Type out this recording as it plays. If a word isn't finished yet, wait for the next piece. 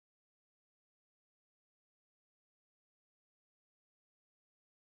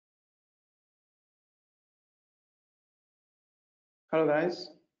Hello guys.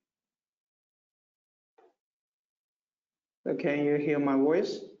 So can you hear my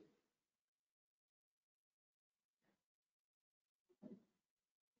voice?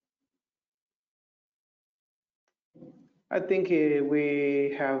 I think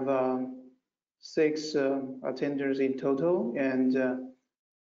we have 6 attenders in total, and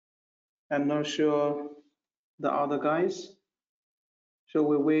I'm not sure the other guys. Should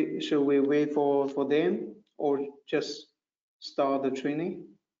we wait for them or just start the training?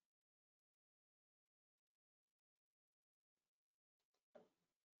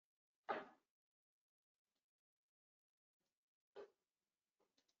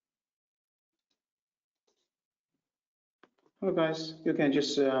 Hello guys, you can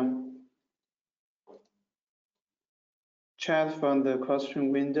just chat from the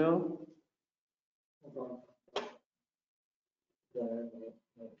question window.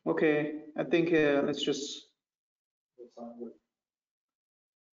 Okay, I think let's just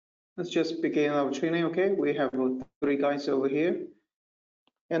begin our training. Okay, we have 3 guys over here.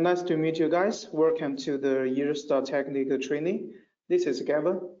 And nice to meet you guys. Welcome to the Yeastar technical training. This is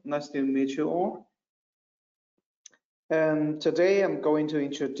Gavin. Nice to meet you all. And today I'm going to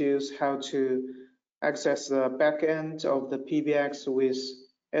introduce how to access the backend of the PBX with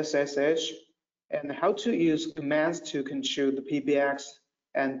SSH and how to use commands to control the PBX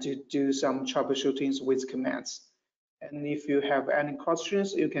and to do some troubleshootings with commands. And if you have any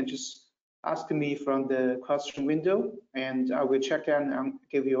questions, you can just ask me from the question window, and I will check and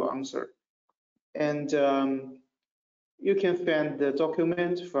give you an answer. And you can find the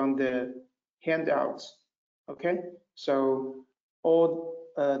document from the handouts. Okay, so all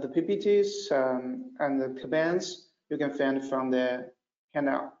the PPTs and the commands you can find from the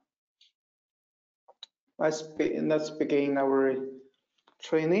handout. Let's begin our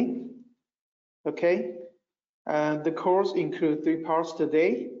training. Okay, the course includes 3 parts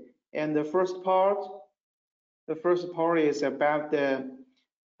today, and the first part is about the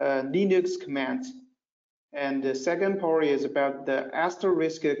Linux command, and the second part is about the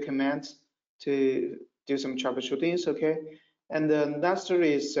asterisk command to do some troubleshooting. Okay, and the last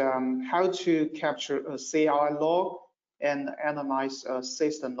is how to capture a CLI log and analyze a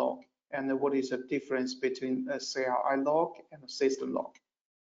system log, and what is the difference between a CLI log and a system log.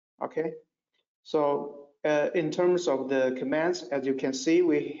 Okay, so in terms of the commands, as you can see,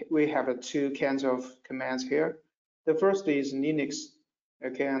 we have 2 kinds of commands here. The first is Linux,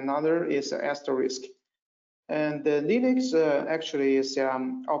 okay, another is asterisk. And the Linux actually is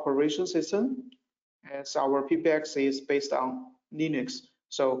operation system, as our PBX is based on Linux.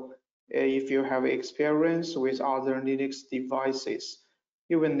 So if you have experience with other Linux devices,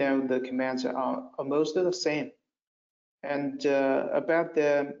 you will know the commands are almost the same. And about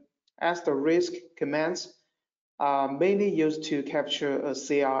the asterisk commands are mainly used to capture a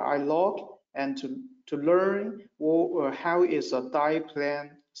CLI log and to learn how is a dial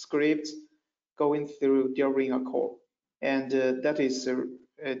script going through during a call. And that is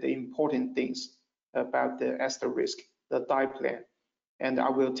the important things about the asterisk, the dial plan. And I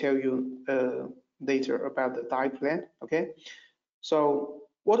will tell you later about the dial plan. Okay, so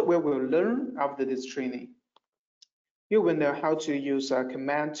what we will learn after this training, you will know how to use a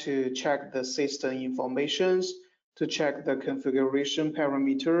command to check the system informations, to check the configuration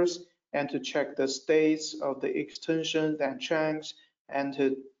parameters, and to check the states of the extensions and chunks, and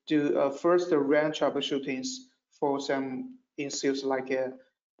to do first run troubleshootings for some issues like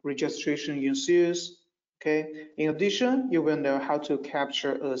registration issues. Okay. In addition, you will know how to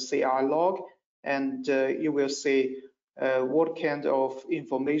capture a CLI log, and you will see what kind of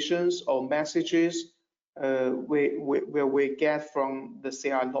informations or messages we get from the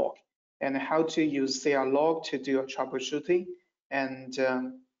CLI log, and how to use CLI log to do a troubleshooting, and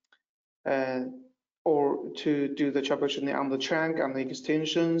or to do the troubleshooting on the chunk, on the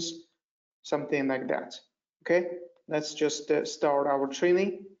extensions, something like that. Okay, let's just start our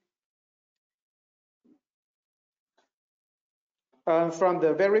training. From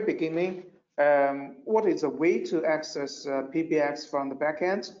the very beginning, what is a way to access PBX from the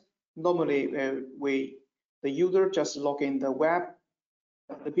backend? Normally, the user just log in the web,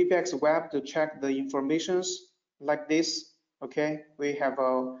 the PBX web, to check the informations like this. Okay, we have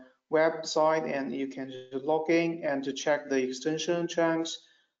a website, and you can log in and to check the extension chunks,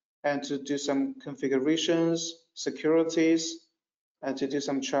 and to do some configurations, securities, and to do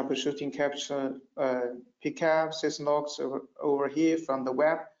some troubleshooting, capture pickup system logs over here from the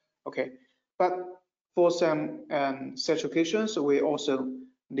web. Okay, but for some such occasions, we also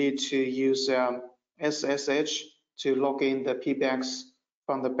need to use SSH to log in the PBX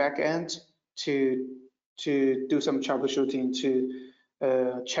from the backend to to do some troubleshooting to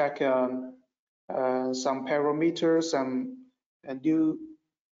check some parameters, some new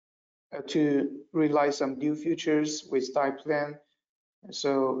to realize some new features with type plan.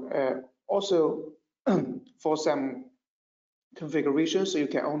 So also for some configurations, you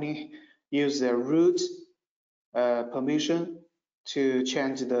can only use the root permission to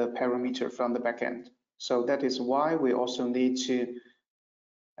change the parameter from the backend. So that is why we also need to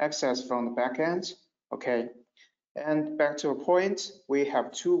access from the backend. Okay, and back to a point, we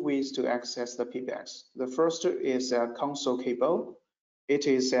have two ways to access the PBX. The first is a console cable. It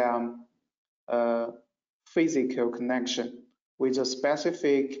is a physical connection with a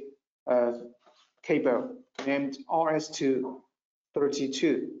specific cable named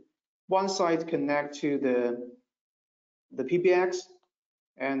RS232. One side connect to the PBX,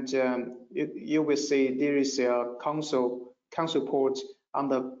 and you will see there is a console port on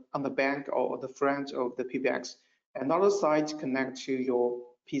the back or the front of the PBX. Another side connect to your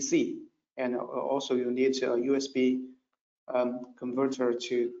PC, and also you need a USB converter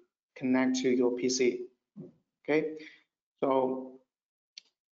to connect to your PC. Okay, so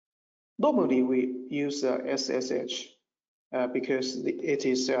normally we use SSH because it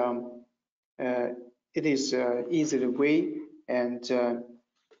is easy way, and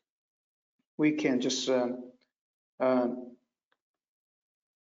we can just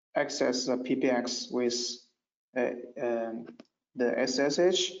access the PBX with the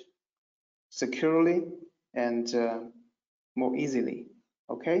SSH securely and more easily.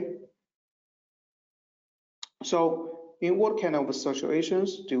 Okay. So in what kind of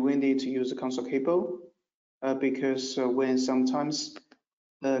situations do we need to use a console cable? Because when sometimes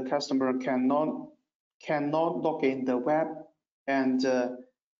the customer cannot log in the web, and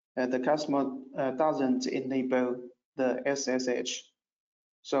the customer doesn't enable the SSH.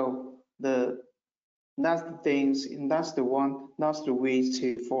 So that's the way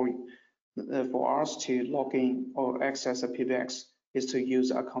for us to log in or access a PBX is to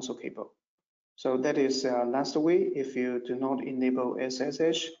use a console cable. So that is last way if you do not enable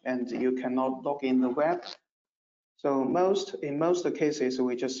SSH and you cannot log in the web. So in most cases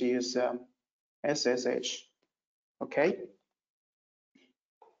we just use SSH. Okay.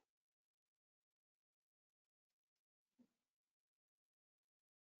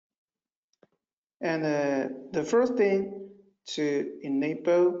 And the first thing to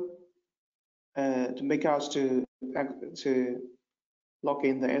enable to make us to log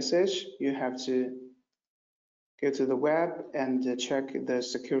in the SSH, you have to go to the web and check the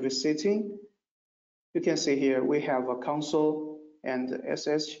security setting. You can see here we have a console and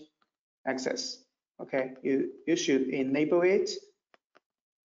SSH access. Okay, you should enable it.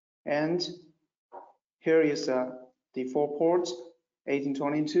 And here is the default port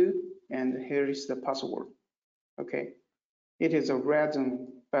 1822, and here is the password. Okay, it is a random,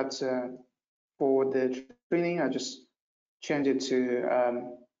 but for the training, I just change it to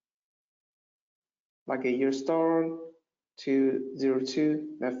like a Yeastar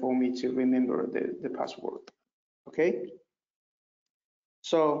 202, that for me to remember the password. Okay,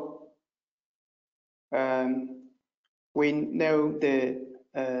 so we know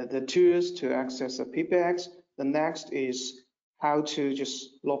the tools to access the PBX. The next is how to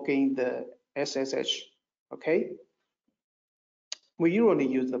just log in the SSH. Okay, we usually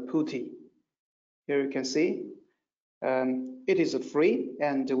use the PuTTY. Here you can see it is free,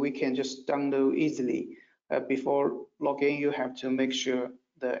 and we can just download easily. Before logging, you have to make sure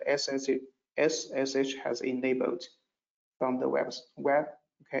the SSH has enabled from the web.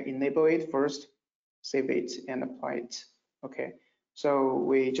 Okay, enable it first, save it, and apply it. Okay, so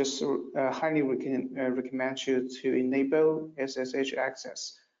we just highly recommend you to enable SSH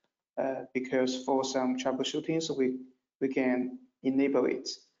access because for some troubleshooting, so we can enable it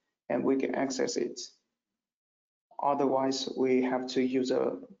and we can access it. Otherwise, we have to use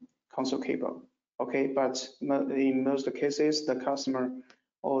a console cable. Okay, but in most cases, the customer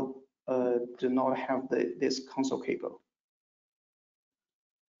do not have this console cable.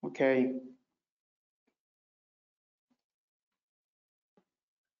 Okay.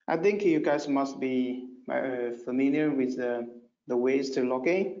 I think you guys must be familiar with the ways to log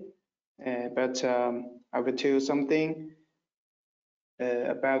in, but I will tell you something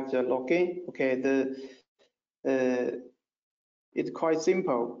about the login. Okay, it's quite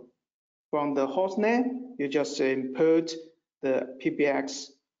simple. From the hostname, you just input the PBX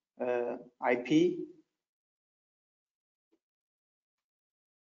IP.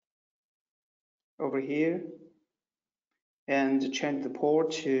 Over here, and change the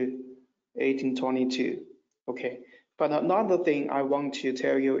port to 1822. Okay, but another thing I want to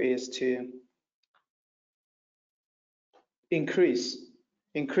tell you is to increase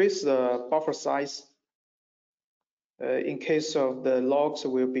the buffer size in case of the logs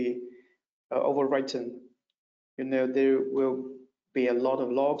will be overwritten. You know, there will be a lot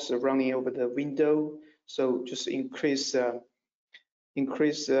of logs running over the window, so just increase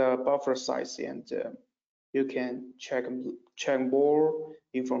buffer size, and you can check more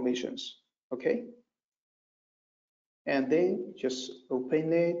informations. Okay, and then just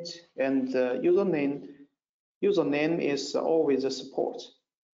open it, and username is always a support,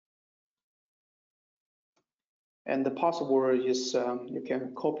 and the password is you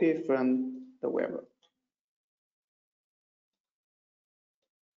can copy from the web.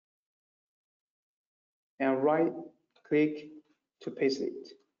 And right click to paste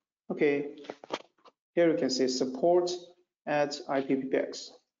it. Okay, here you can see support at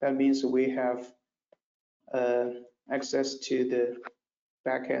IPPX. That means we have access to the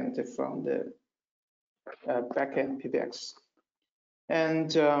backend from the backend PBX.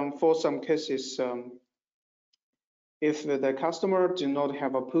 And for some cases, if the customer do not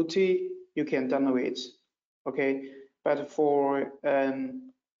have a PuTTY, you can download it. Okay, but for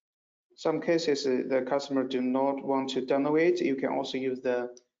some cases, the customer do not want to download it, you can also use the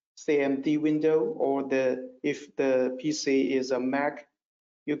CMD window, or if the PC is a Mac,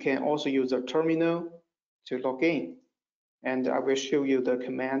 you can also use a terminal to log in. And I will show you the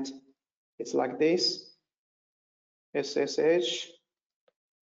command. It's like this: SSH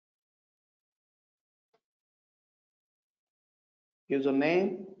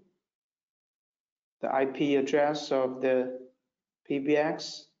username, the IP address of the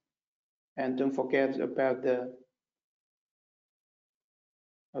PBX, and don't forget about the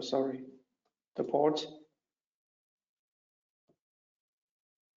the port.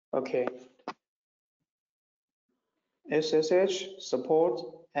 Okay, SSH support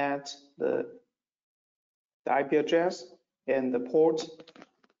at the IP address and the port,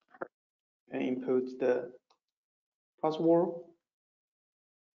 and input the password.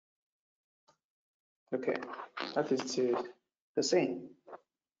 Okay, that is the same.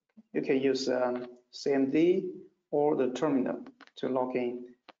 You can use CMD or the terminal to log in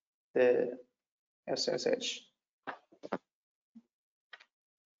the SSH.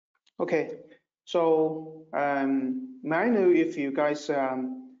 Okay, so may I know if you guys have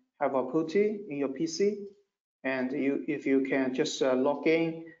a PuTTY in your PC, and if you can just log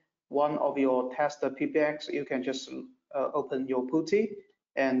in one of your test PBX, you can just open your PuTTY,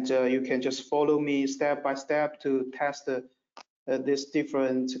 and you can just follow me step by step to test these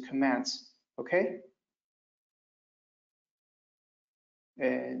different commands. Okay.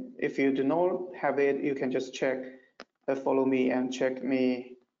 And if you do not have it, you can just check, follow me and check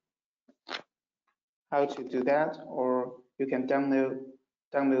me how to do that, or you can download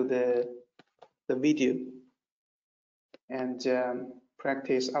the video and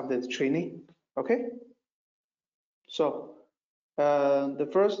practice after the training. Okay. So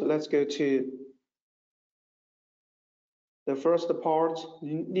let's go to the first part,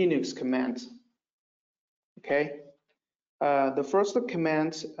 Linux command. Okay. The first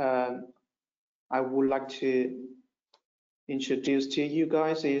command I would like to introduce to you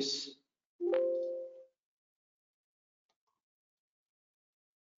guys is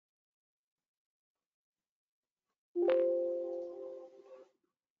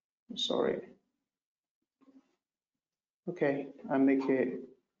okay, I make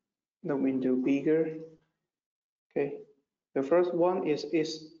the window bigger. Okay, the first one is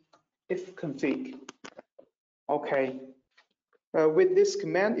ifconfig. Okay, with this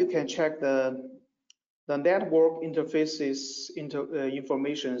command you can check the network interfaces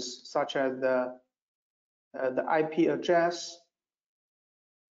informations, such as the IP address.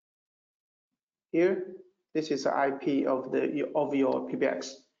 Here, this is the IP of your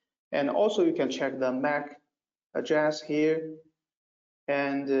PBX, and also you can check the MAC address here,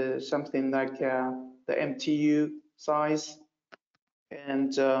 and something like the MTU size,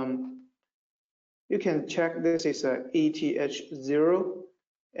 and you can check this is a ETH0,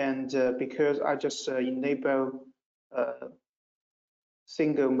 and because I just enable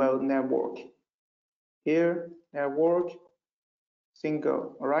single mode network here, network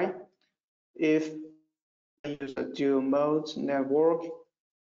single. All right, if I use a dual mode network,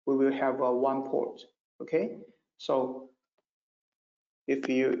 we will have a one port. Okay, so if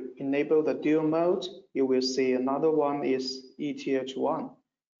you enable the dual mode, you will see another one is ETH1.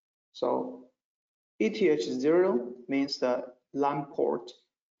 So ETH0 means the LAN port,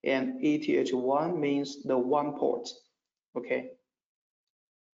 and ETH1 means the one port. Okay.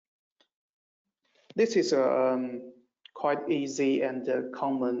 This is a quite easy and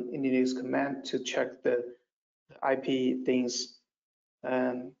common Linux command to check the IP things.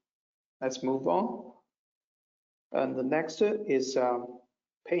 And let's move on. And the next is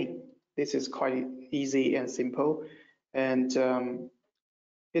PIN. This is quite easy and simple, and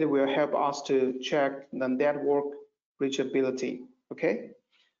it will help us to check the network reachability. Okay,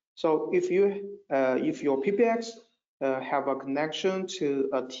 so if your PBX have a connection to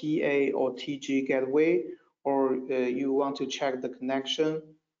a TA or TG gateway, or you want to check the connection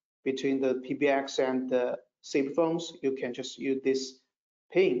between the PBX and the SIP phones, you can just use this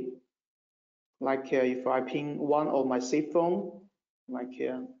PIN. Like if I ping one of my SIP phone, like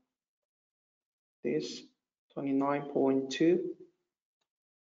this 29.2,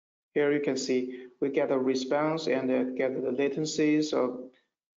 here you can see we get a response and get the latencies of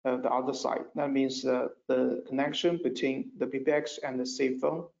the other side. That means the connection between the PBX and the SIP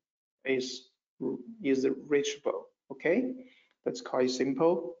phone is reachable. Okay, that's quite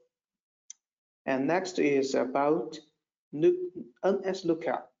simple. And next is about NS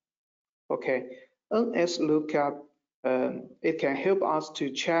lookup. Okay, NS lookup, it can help us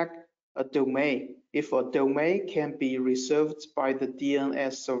to check a domain. If a domain can be reserved by the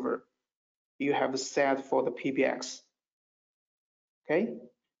DNS server you have set for the PBX. Okay,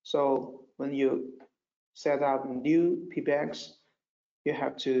 so when you set up new PBX, you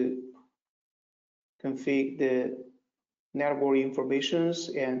have to configure the network informations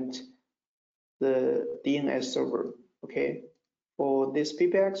and the DNS server. Okay, for this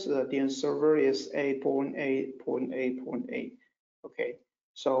PBX, the DNS server is 8.8.8.8. Okay,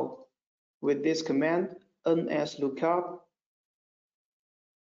 so with this command, ns lookup,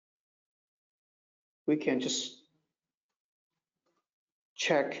 we can just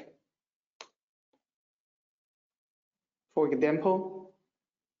check. For example,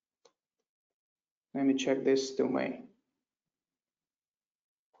 let me check this domain.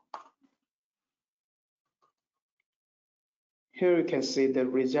 Here you can see the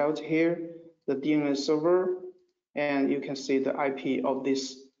result here, the DNS server, and you can see the IP of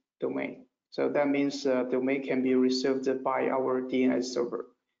this domain. So that means the domain can be reserved by our DNS server.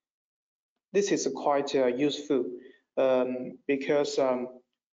 This is quite useful because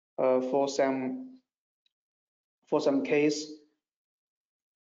for some case,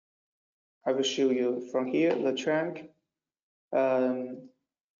 I will show you from here the track.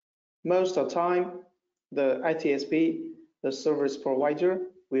 Most of the time, the ITSP, the service provider,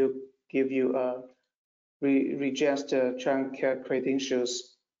 will give you a register trunk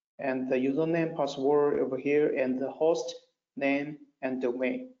credentials and the username, password over here, and the host name and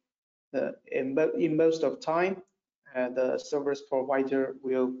domain. In most of the time, the service provider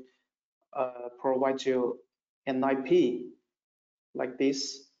will provide you an IP like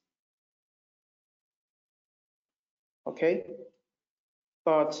this. Okay,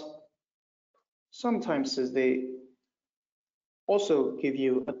 but sometimes they also give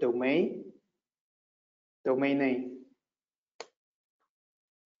you a domain name.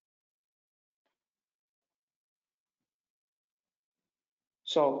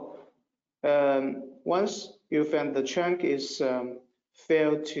 So once you find the chunk is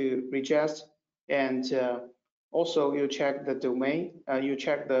failed to register, and also you check the domain, you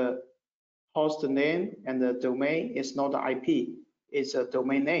check the host name, and the domain is not the IP, it's a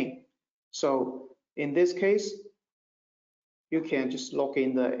domain name. So in this case, you can just log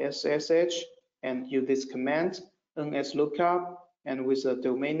in the SSH and use this command, ns lookup, and with a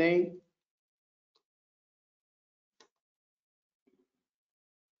domain name.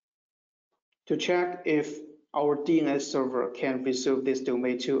 To check if our DNS server can reserve this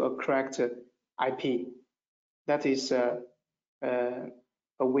domain to a correct IP. That is a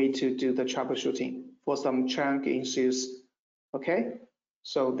way to do the troubleshooting for some chunk issues. Okay,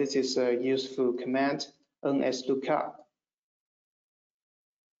 so this is a useful command, ns lookup.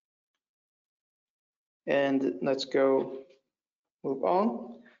 And let's move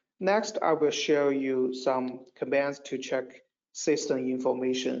on. Next, I will show you some commands to check system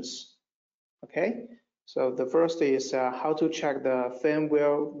informations. Okay, so the first is how to check the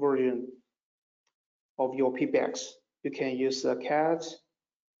firmware version of your PBX. You can use the cat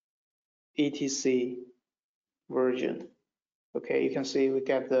etc version. Okay, you can see we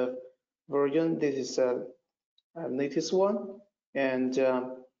get the version. This is a latest one, and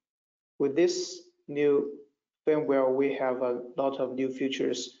with this new firmware, we have a lot of new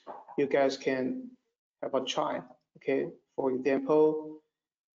features. You guys can have a try. Okay, for example,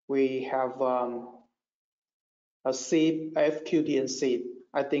 we have a SIP, FQDN SIP.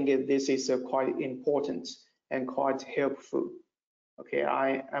 I think this is quite important and quite helpful. Okay,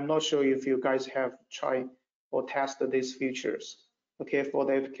 I'm not sure if you guys have tried or tested these features. Okay, for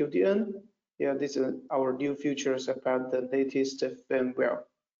the FQDN, Here, this is our new features about the latest firmware.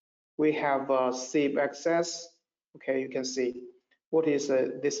 We have SIP access. Okay, you can see what is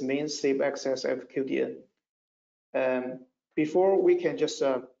this means, SIP access FQDN. Before we can just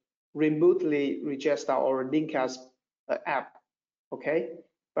remotely register our Linkers app, okay?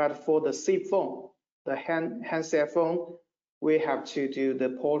 But for the SIP phone, the handset phone, we have to do the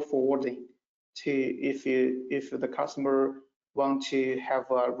port forwarding to if the customer want to have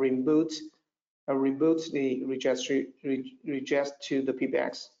a remotely register to the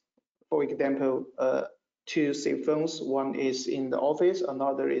PBX. For example, two SIP phones, one is in the office,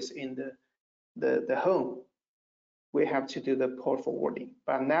 another is in the home. We have to do the port forwarding.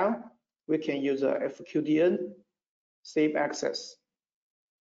 But now we can use a FQDN SIP access.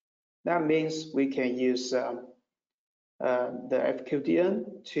 That means we can use the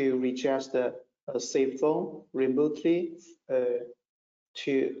FQDN to register a SIP phone remotely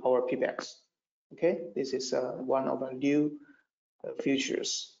to our PBX. Okay, this is one of our new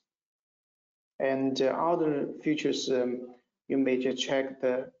features. And other features, you may just check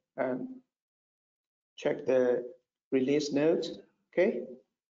the release note. Okay,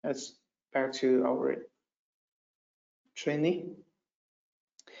 let's back to our training.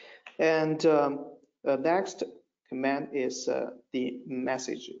 And the next command is the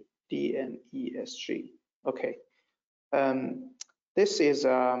message DMESG. Okay, this is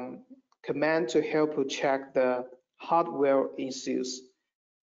a command to help you check the hardware issues.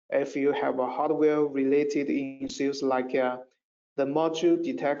 If you have a hardware related issues like the module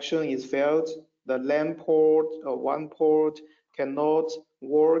detection is failed, the LAN port or one port cannot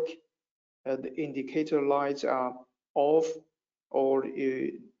work, the indicator lights are off, or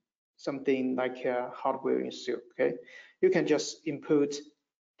something like a hardware issue, okay? You can just input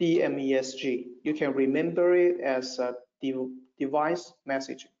DMESG. You can remember it as a device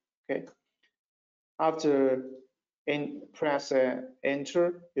message, okay? After press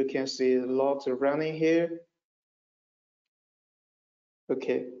enter, you can see the logs running here.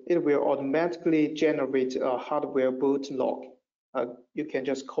 Okay, it will automatically generate a hardware boot log. You can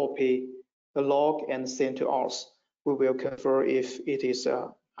just copy the log and send to us. We will confirm if it is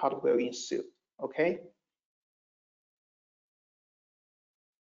a hardware issue. Okay.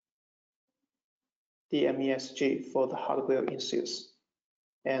 DMESG for the hardware issues.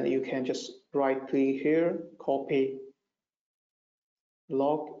 And you can just right click here, copy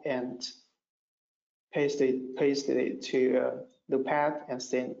log and paste it to Notepad and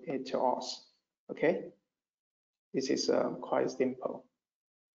send it to us. Okay, this is quite simple.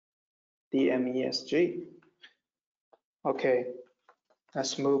 DMESG. Okay,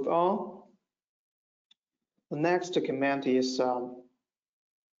 let's move on. The next command is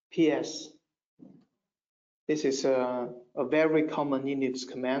PS. This is a very common Linux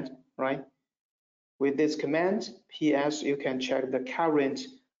command, right? With this command, PS, you can check the current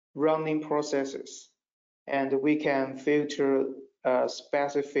running processes, and we can filter a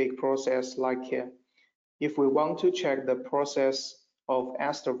specific process like if we want to check the process of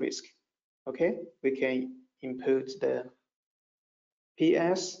Asterisk, okay, we can input the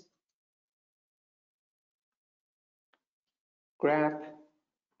PS grep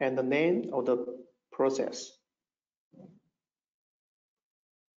and the name of the process.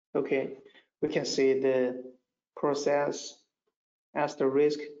 Okay, we can see the process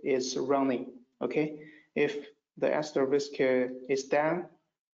Asterisk is running. Okay, if the Asterisk is down,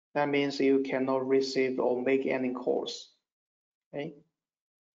 that means you cannot receive or make any calls. Okay,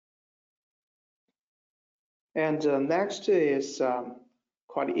 and next is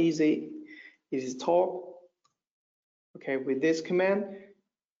quite easy. Is talk. Okay, with this command,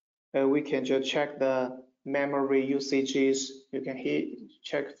 we can just check the memory usages. You can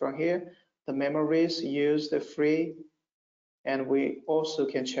check from here the memories used free, and we also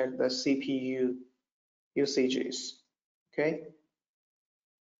can check the CPU usages. Okay.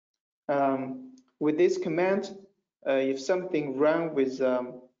 With this command, if something wrong with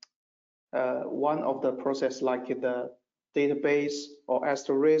one of the process like the database or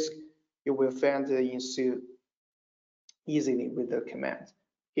Asterisk, you will find the issue easily with the command.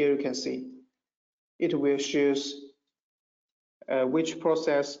 Here you can see it will choose which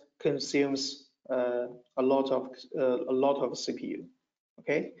process consumes a lot of CPU.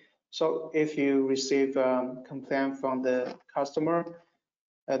 Okay, so if you receive complaint from the customer,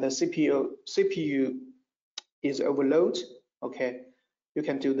 the CPU is overload. Okay, you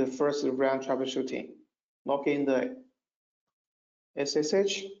can do the first round troubleshooting. Log in the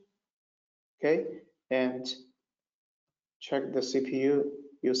SSH. Okay, and check the CPU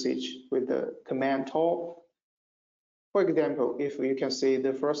usage with the command tab. For example, if you can see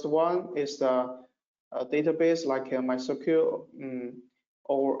the first one is the database like MySQL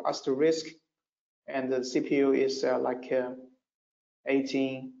or Asterisk, and the CPU is like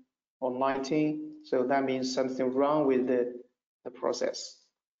 18 or 19, so that means something wrong with the process.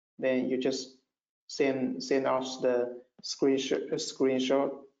 Then you just send us the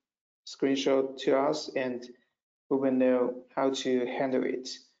screenshot to us, and we will know how to handle it.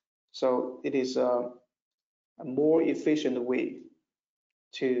 So it is a more efficient way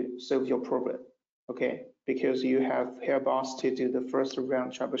to solve your problem, okay? Because you have helped us to do the first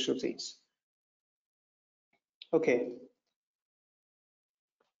round troubleshootings. Okay.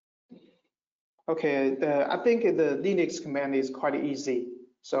 Okay, I think the Linux command is quite easy,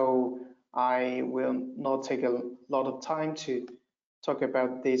 so I will not take a lot of time to talk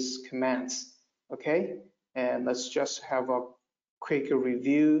about these commands, okay? And let's just have a quick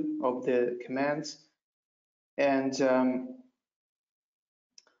review of the commands. And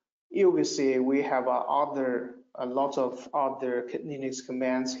you will see we have a lot of other Linux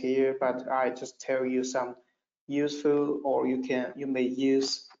commands here, but I just tell you some useful or you may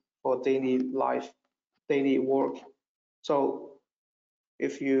use for daily life, daily work. So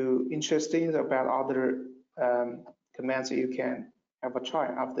if you're interested about other commands, you can have a try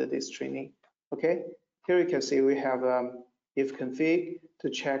after this training. Okay, here you can see we have if config to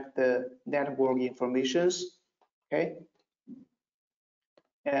check the network informations. Okay,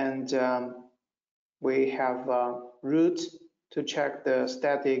 and we have root to check the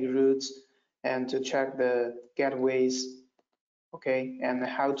static routes and to check the gateways. Okay, and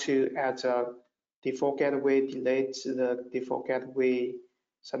how to add a default gateway, delete the default gateway,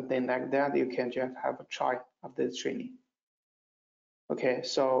 something like that. You can just have a try after the training. Okay,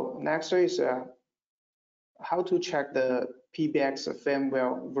 so next is how to check the PBX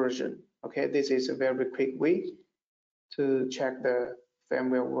firmware version. Okay, this is a very quick way to check the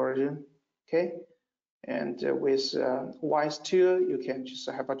firmware version. Okay, and with YSCE, you can just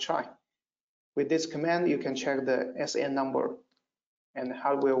have a try. With this command, you can check the SN number and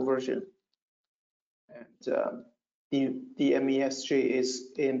hardware version. And the MESG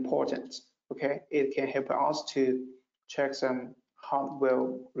is important. Okay, it can help us to check some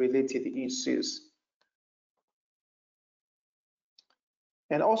hardware related issues.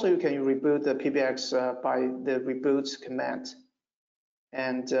 And also you can reboot the PBX by the reboot command,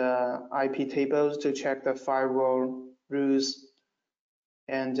 and IP tables to check the firewall rules.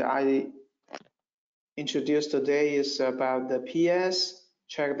 And I introduced today is about the PS,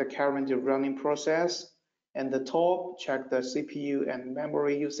 check the current running process, and the top, check the CPU and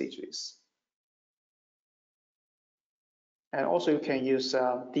memory usages. And also you can use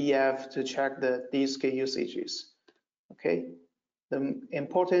DF to check the disk usages. Okay, the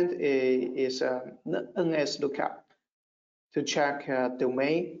important is NS lookup to check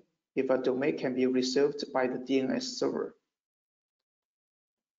domain, if a domain can be resolved by the DNS server.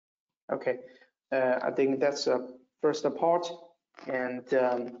 Okay, I think that's the first part, and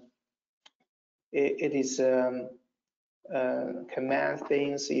it is command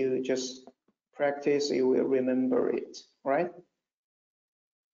things you just practice, you will remember it, right?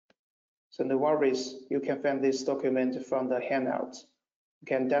 So no worries, you can find this document from the handout. You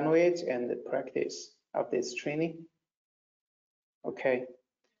can download it and practice of this training. Okay,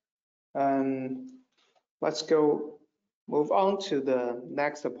 let's go move on to the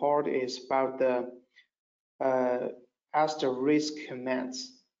next part is about the asterisk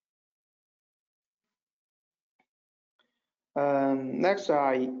commands. Next,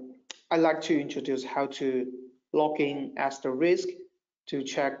 I like to introduce how to log in asterisk to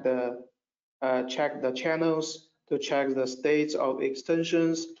check the channels, to check the states of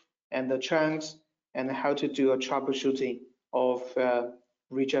extensions and the chunks, and how to do a troubleshooting of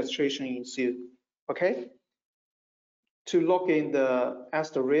registration issue. Okay. To log in the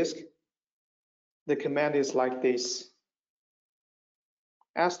asterisk, the command is like this: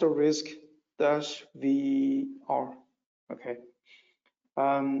 asterisk -vr. Okay.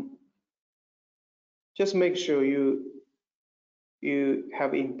 Just make sure you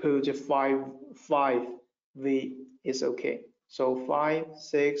have input 5V is okay. So 5,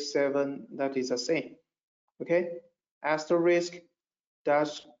 6, 7, that is the same. Okay. Asterisk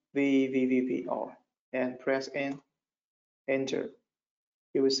 -vvvr and press enter.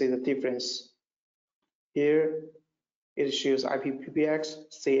 You will see the difference. Here it shows IPPBX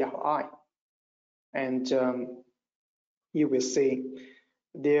CLI, and you will see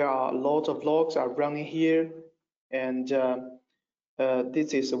there are a lot of logs are running here, and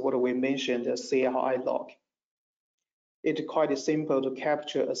this is what we mentioned, the CLI log. It's quite simple to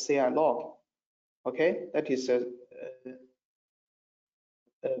capture a CLI log. Okay, that is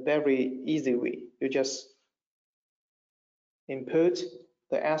a very easy way. You just input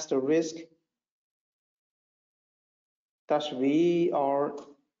the asterisk -v or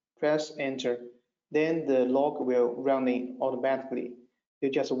press enter. Then the log will running automatically. You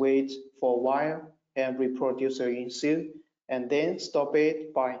just wait for a while and reproduce the ensue, and then stop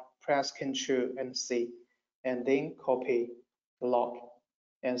it by press Ctrl and C, and then copy the log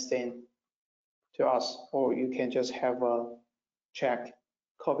and send to us. Or you can just have a check,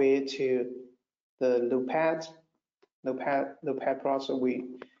 copy it to the Notepad Plus. We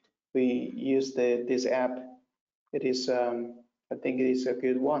use this app. It is I think it is a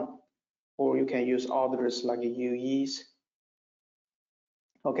good one. Or you can use others like Yeastar.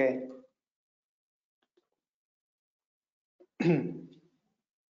 Okay.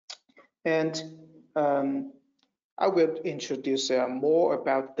 And I will introduce more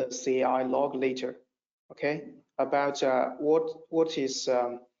about the CI log later. Okay, about what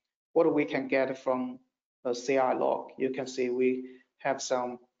we can get from a CI log. You can see we have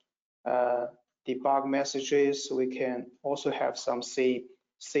some debug messages. We can also have some safe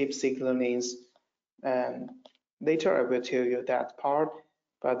signalings, and later I will tell you that part.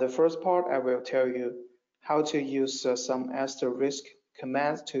 But the first part, I will tell you how to use some asterisk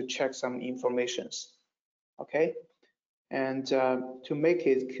commands to check some informations. Okay, and to make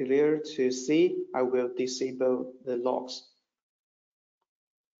it clear to see, I will disable the logs.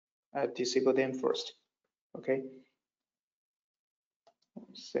 I disable them first. Okay,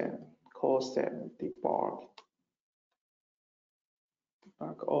 cause that debug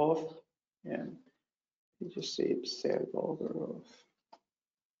off, and you just say set logger off.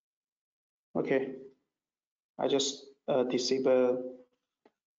 Okay, I just disable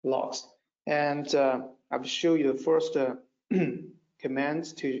logs, and I will show you the first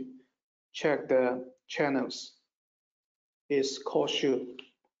commands to check the channels is call show.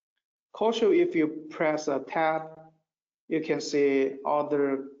 Call show, if you press a tab, you can see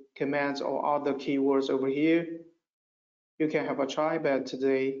other commands or other keywords over here. You can have a try, but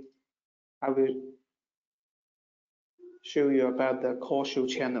today I will show you about the call show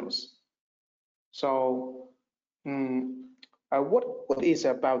channels. So what is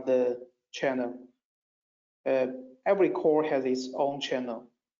about the channel? Every core has its own channel.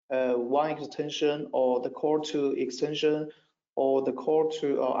 One extension, or the core 2 extension, or the core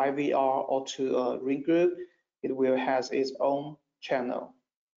to IVR or to a ring group, it will has its own channel.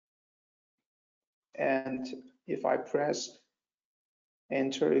 And if I press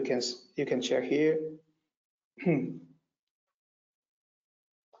enter, you can check here.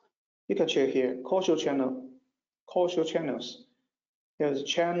 You can check here, call show channel, call show channels. There's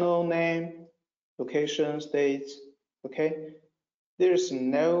channel name, location, states. Okay, there's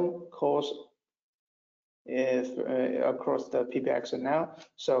no calls across the PBX now,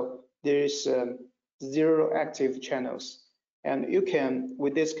 so there is 0 active channels. And you can,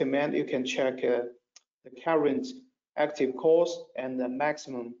 with this command, you can check the current active calls and the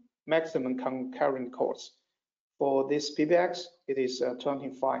maximum concurrent calls. For this PBX, it is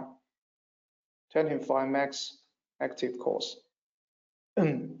 25 max active calls.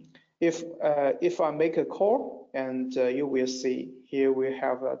 If I make a call, and you will see here we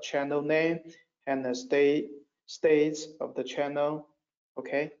have a channel name and the states of the channel.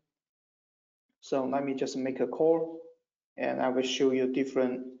 Okay, so let me just make a call, and I will show you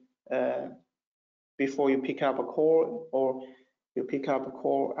different before you pick up a call, or you pick up a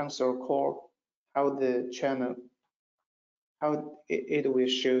call, answer a call, how the channel, how it will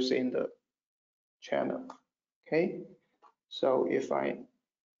shows in the channel. Okay, so if I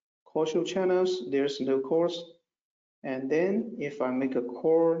call show channels, there's no calls. And then if I make a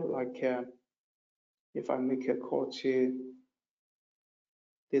call, like if I make a call to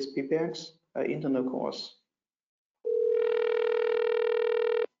this PBX, internal calls.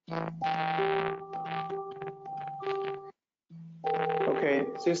 Okay,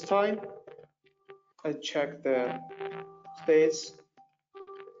 this time I check the states,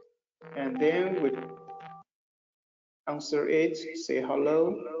 and then we answer it, say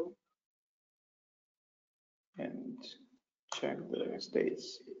hello, and check the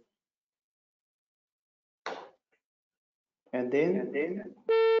states. And then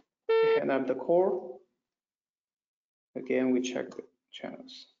hang up the call. Again, we check the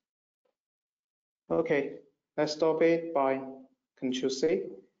channels. Okay, let's stop it by Ctrl-C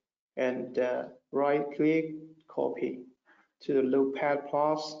and right-click, copy to the Notepad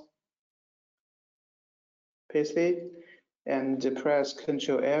Plus, paste it, and press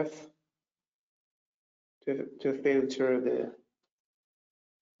Ctrl-F to filter the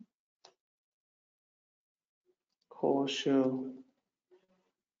call show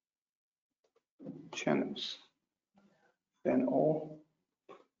channels, then all.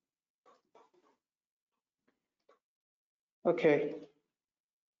 Okay.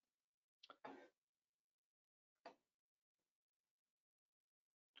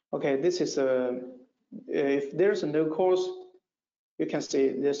 Okay, this is if there's no course, you can see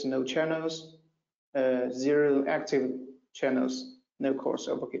there's no channels, 0 active channels, no course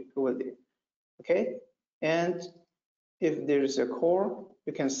over there. Okay, and if there is a core,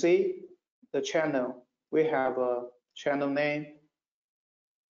 you can see the channel. We have a channel name.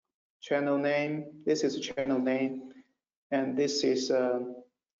 This is a channel name, and this is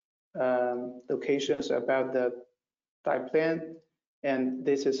locations about the type plan, and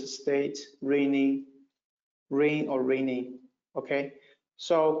this is state rain or raining. Okay,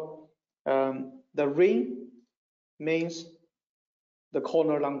 so the ring means the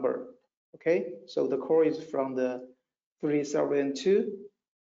caller number. Okay, so the core is from the 3002.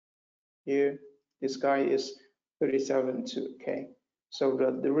 Here, this guy is 3072. Okay, so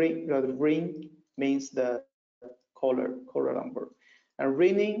the ring means the caller number, and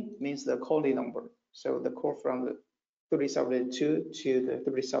raining means the calling number. So the call from the 3072 to the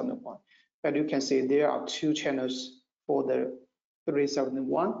 3001. But you can see there are 2 channels for the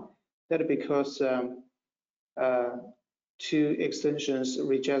 3001. That because 2 extensions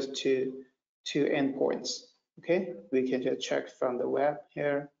reach to 2 endpoints. Okay, we can just check from the web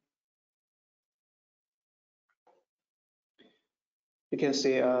here. You can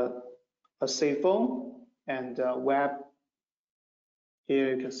see a cell phone and web.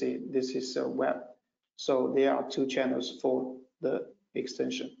 Here you can see this is a web. So there are 2 channels for the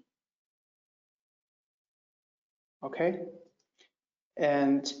extension. Okay,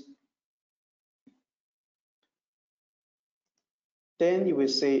 and then you will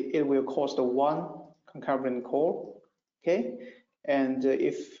see it will cost 1 concurrent call. Okay, and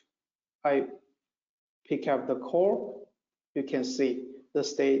if I pick up the call, you can see the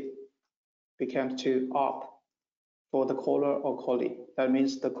state becomes to up for the caller or callee. That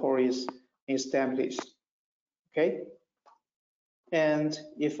means the call is established. Okay, and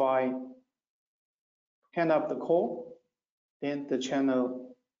if I hang up the call, then the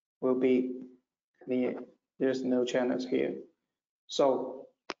channel will be clear. There's no channels here. So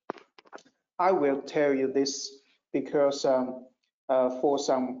I will tell you this because for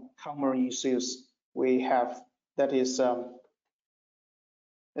some common issues we have, that is the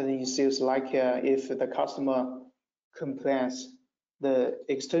issues like if the customer complains the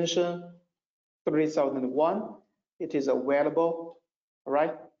extension 3001, it is available, all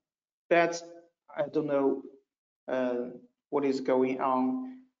right? But I don't know what is going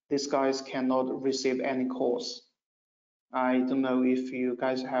on. These guys cannot receive any calls. I don't know if you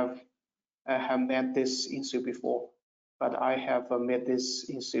guys have met this issue before, but I have met this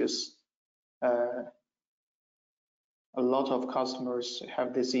issues. A lot of customers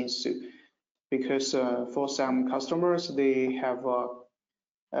have this issue because for some customers they have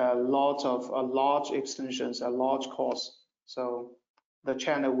a lot of large extensions, a large calls, so the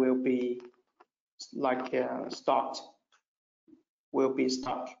channel will be like stuck.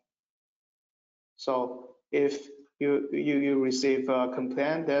 So if you receive a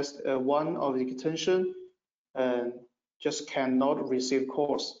complaint that one of the extension just cannot receive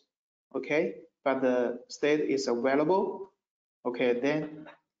calls, okay, but the state is available, okay, then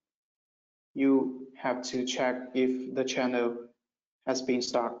you have to check if the channel has been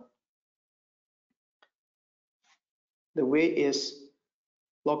stuck. The way is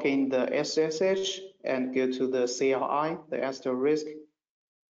log in the SSH and go to the CLI, the asterisk,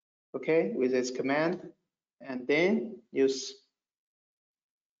 okay, with this command, and then use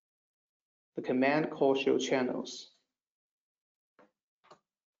the command call show channels.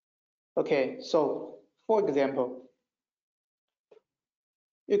 Okay, so for example,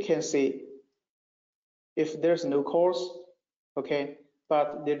 you can see if there's no calls, okay,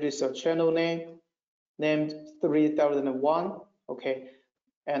 but there is a channel name named 3001, okay,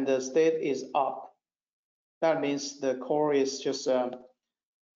 and the state is up. That means the call is just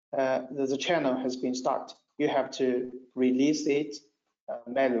the channel has been started. You have to release it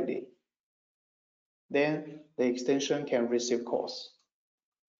manually. Then the extension can receive calls.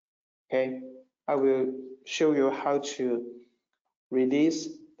 Okay, I will show you how to release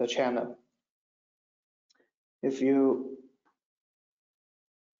the channel. If you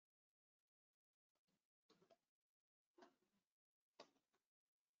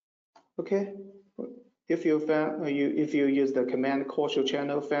if you use the command call show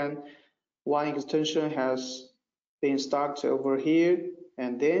channel fan, one extension has been started over here,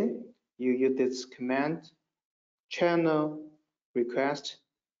 and then you use this command channel request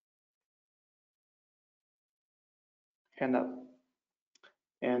hand up,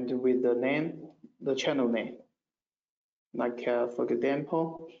 and with the name, the channel name. Like for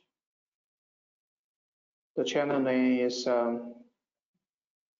example, the channel name is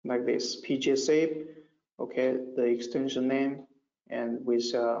like this, PGSafe, okay, the extension name, and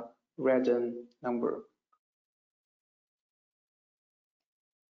with a random number.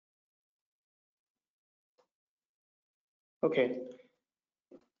 Okay,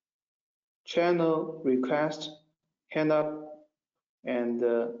 channel request, hand up, and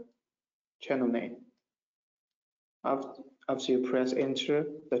channel name. After you press enter,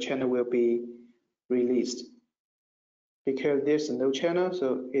 the channel will be released. Because there's no channel,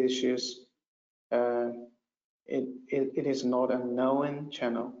 so it shows it is not a known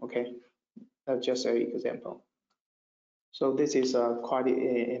channel. Okay, that's just an example. So this is quite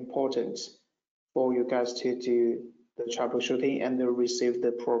important for you guys to do the troubleshooting and receive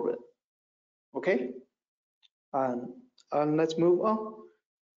the problem. Okay, let's move on.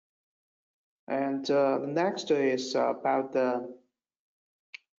 And the next is about the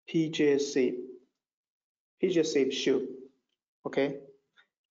PGSafe shoe. Okay,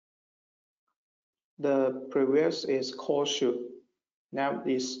 the previous is core shoe. Now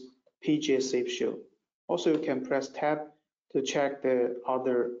is PGSafe shoe. Also, you can press tab to check the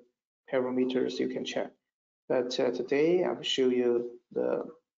other parameters you can check. But today I will show you the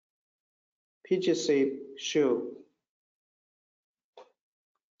PGSafe shoe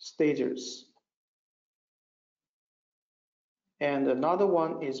status. And another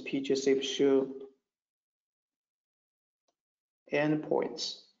one is PGSafe shoe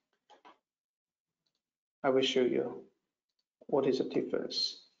endpoints. I will show you what is the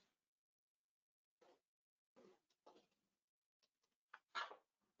difference.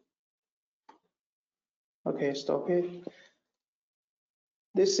 Okay, stop it.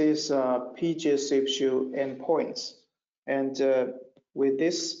 This is PGSafe shoe endpoints, and with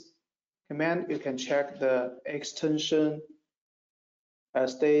this command you can check the extension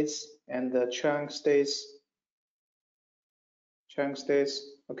states and the chunk states.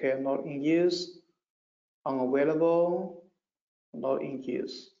 Okay, not in use, unavailable, not in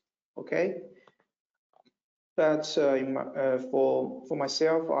use. Okay, but for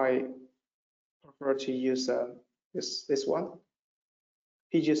myself, I prefer to use this one,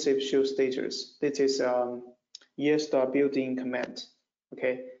 PGSafe shoe status. This is Yeastar built-in command.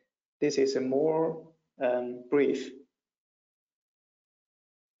 Okay, this is a more brief.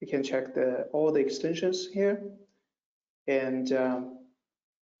 You can check all the extensions here and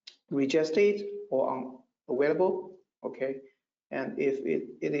rejected or unavailable. Okay, and if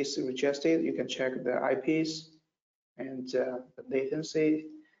it is rejected, you can check the IPs and the latency.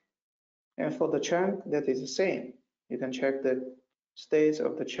 And for the chunk, that is the same. You can check the states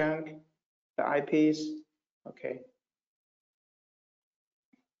of the chunk, the IPs. Okay.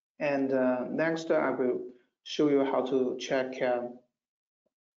 And next, I will show you how to check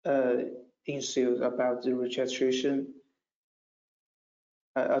issues about the registration,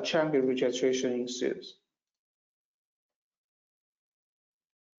 a chunk registration issues.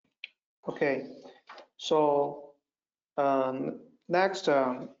 Okay, so next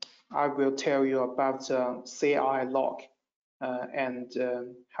I will tell you about CI log and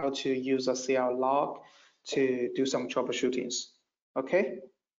how to use a CI log to do some troubleshootings. Okay.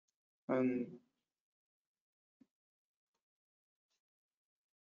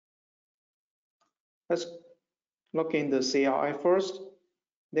 Let's look in the CI first.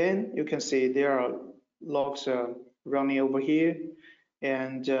 Then you can see there are logs running over here,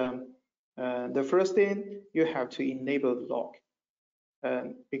 and the first thing you have to enable the log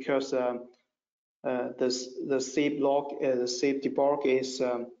because the safe log, the safe debug is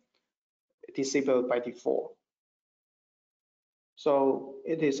disabled by default. So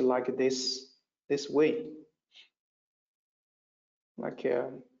it is like this way, like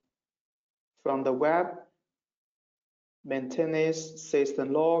from the web, maintenance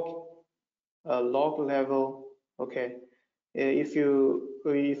system log, log level. Okay, if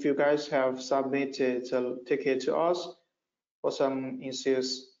you guys have submitted a ticket to us for some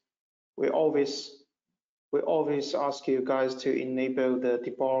issues, we always ask you guys to enable the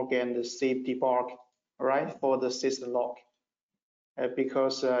debug and the safe debug, right, for the system log,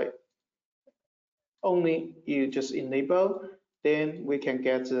 because only you just enable, then we can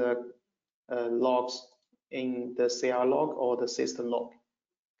get logs in the CI log or the system log.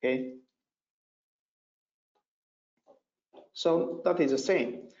 Okay, so that is the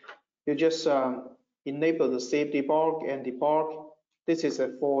same. You just enable the safe debug and debug. This is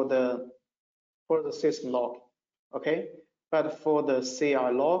for the system log. Okay, but for the CI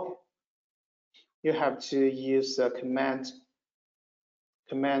log, you have to use a command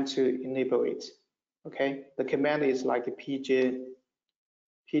to enable it. Okay, the command is like a pg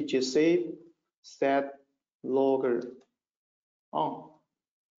save set logger on.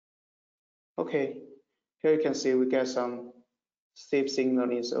 Okay, here you can see we get some save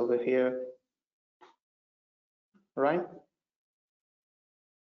signalings over here, right?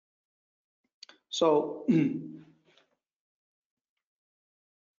 So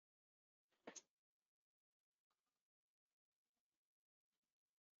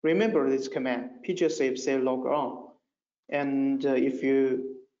remember this command pgsave set log on, and if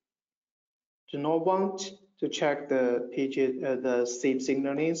you do not want to check the the save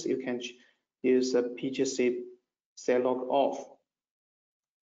signalings, you can use a pgsave set log off.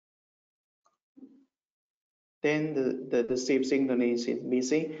 Then the save signalings is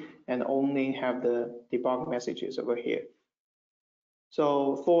missing and only have the debug messages over here.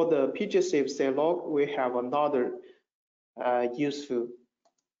 So for the pgsave set log, we have another useful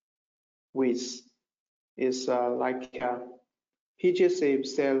with is like pgsave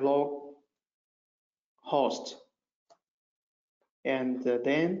set log host, and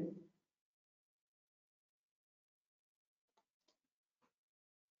then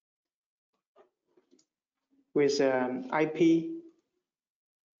with an IP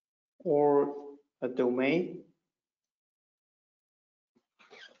or a domain.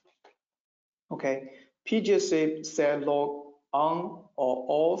 Okay, pgsave set log on or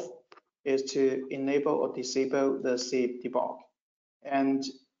off is to enable or disable the save debug, and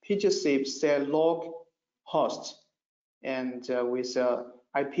pgsave set log host and with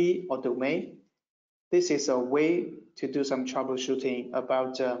IP or domain. This is a way to do some troubleshooting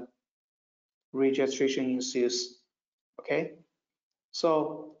about registration issues. Okay,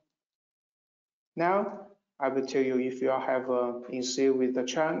 so now I will tell you if you have an issue with the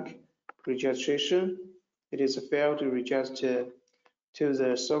chunk registration, it is failed to register to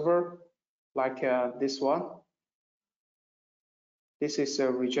the server, like this one. This is a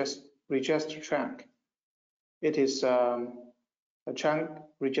register chunk. It is a chunk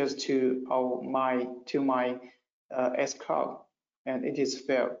registered to my S cloud, and it is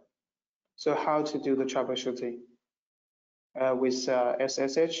failed. So how to do the troubleshooting with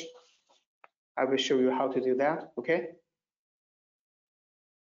SSH? I will show you how to do that. Okay.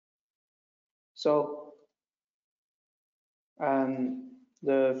 So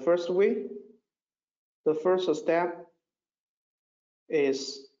the first step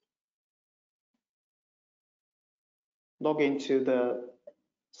is log into the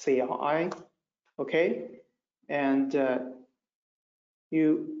CLI, okay, and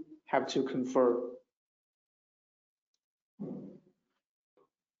you have to confirm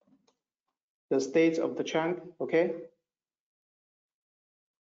the state of the chunk, okay,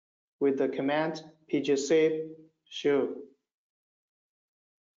 with the command pgsave show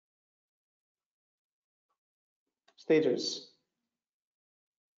status.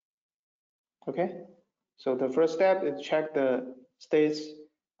 Okay, so the first step is check the status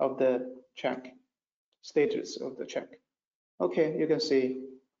of the chunk. Okay, you can see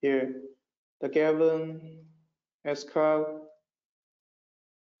here the Gavin S cloud.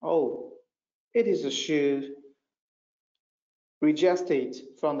 Oh, it is should registered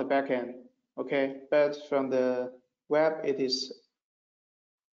from the backend. Okay, but from the web it is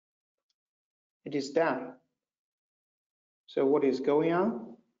done. So what is going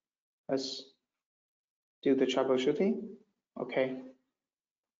on? Let's do the troubleshooting. Okay,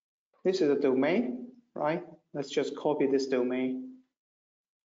 this is a domain, right? Let's just copy this domain.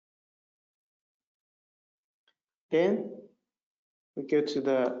 Then we go to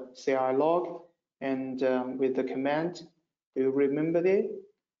the CI log, and with the command, you remember it.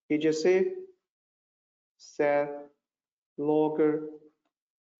 You just say set logger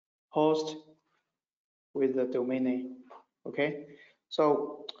host with the domain name. Okay,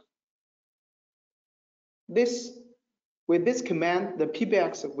 so with this command, the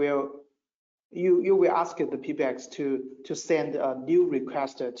PBX will you will ask the PBX to send a new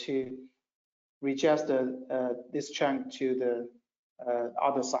request to register this chunk to the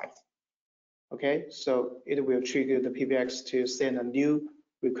other site. Okay, so it will trigger the PBX to send a new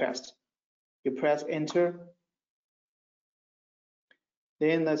request. You press enter.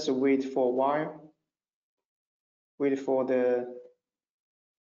 Then let's wait for a while. Wait for the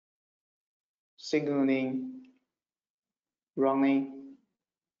signaling running.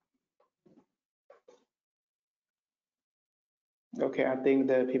 Okay, I think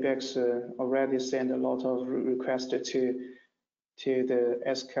the PBX already sent a lot of requests to the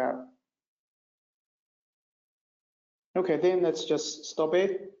SCAP. Okay, then let's just stop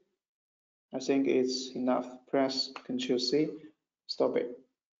it. I think it's enough. Press Ctrl C, stop it.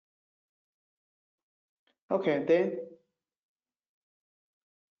 Okay, then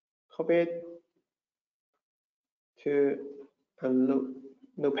copy it to a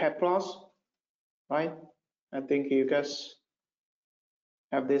Notepad Plus, right? I think you guys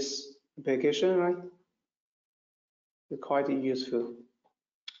have this application, right? It's quite useful.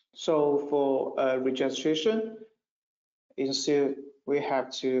 So for registration, instead we have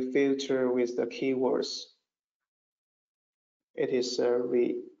to filter with the keywords. It is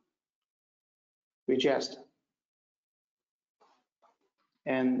regist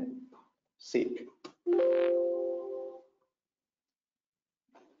and seek.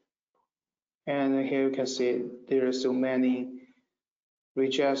 And here you can see there are so many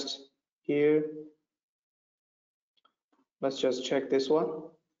regist here. Let's just check this one.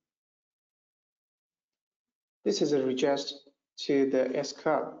 This is a regist to the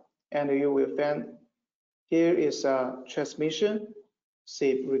SCAR, and you will find here is a transmission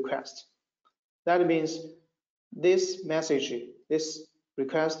SIP request. That means this message, this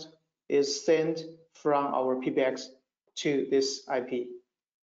request is sent from our PBX to this IP.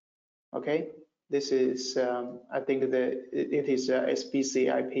 Okay, this is I think that it is a SBC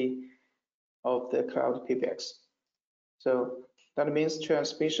IP of the cloud PBX. So that means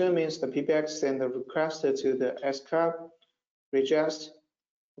transmission means the PBX send the request to the SCAR regist.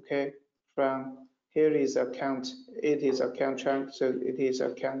 Okay, from here is account, it is account chunk, so it is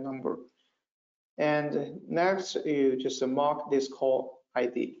account number. And next, you just mark this call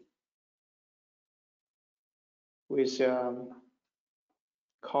ID with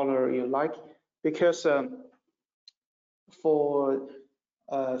color you like, because for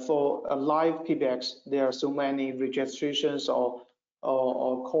a live PBX, there are so many registrations or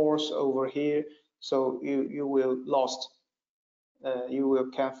calls over here, so you will lost. You will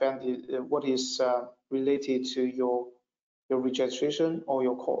can't find what is related to your registration or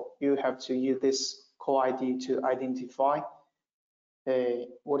your call. You have to use this call ID to identify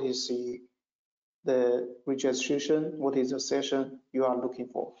what is the registration, what is the session you are looking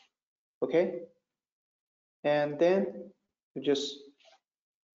for. Okay, and then you just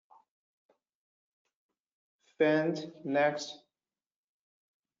find next.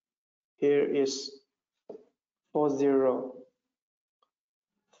 Here is 401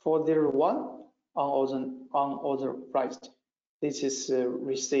 unauthorized. This is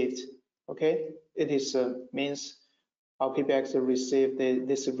received. Okay, it is means our PBX received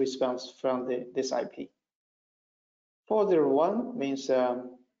this response from this IP. 401 means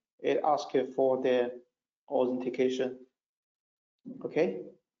it asks for the authentication. Okay,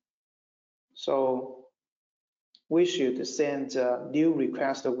 so we should send a new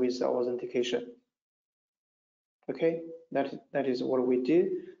request with the authentication. Okay, that is what we do.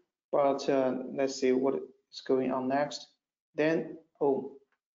 But let's see what is going on next. Then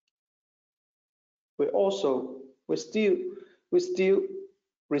we still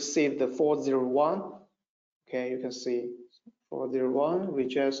receive the 401. Okay, you can see 401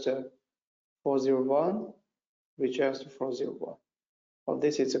 register 401 register 401. Well,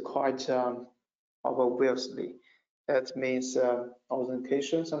 this is quite obviously. That means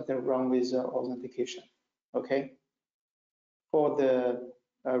authentication, something wrong with authentication. Okay. For the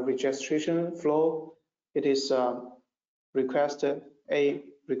registration flow, it is requested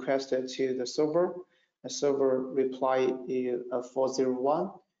to the server. The server reply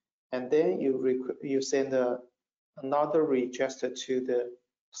 401, and then you send another request to the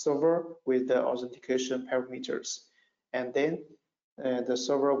server with the authentication parameters, and then the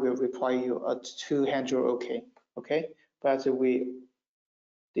server will reply you a 200 OK. Okay, but we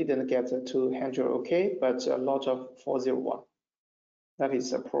didn't get a 200 OK, but a lot of 401. That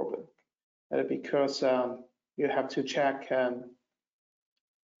is a problem, because you have to check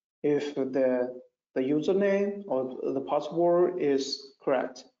if the username or the password is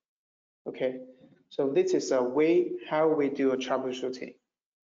correct. Okay, so this is a way how we do a troubleshooting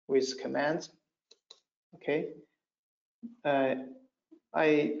with commands. Okay, I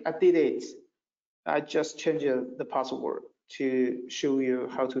did it. I just changed the password to show you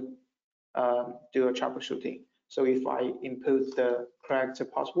how to do a troubleshooting. So if I input the correct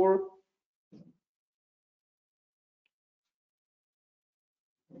password,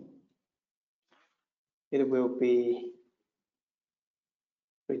 it will be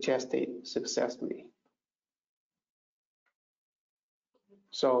registered successfully.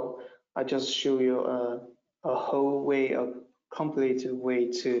 So I just show you a whole way, a complete way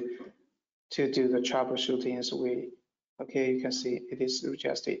to do the troubleshooting. So okay, you can see it is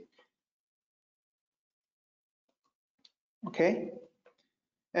registered. Okay,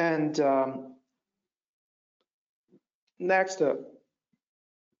 And next, I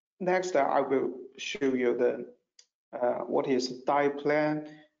will show you the what is die plan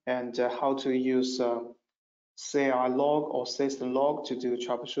and how to use CLI log or system log to do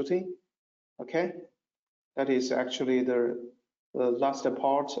troubleshooting. Okay, that is actually the last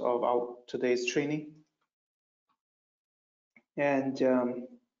part of our today's training. And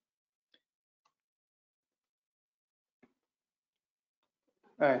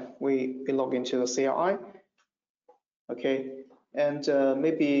we log into the CLI. Okay, and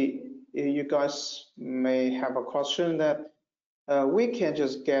maybe you guys may have a question that we can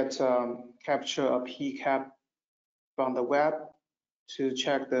just get capture a PCAP from the web to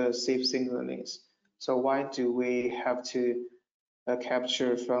check the safe signalings. So why do we have to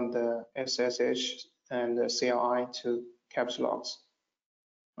capture from the SSH and the CLI to capture logs?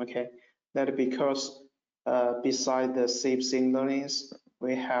 Okay, that because beside the safe signalings,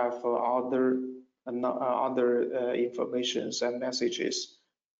 we have other informations and messages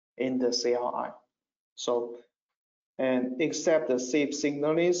in the CLI. So, and except the safe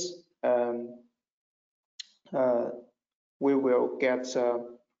signalings, we will get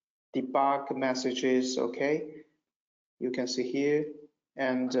debug messages. Okay, you can see here.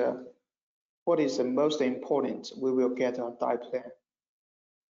 And what is the most important? We will get a die plan.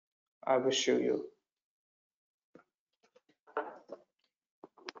 I will show you.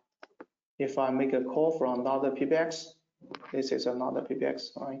 If I make a call from another PBX, this is another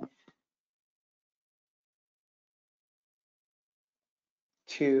PBX, right?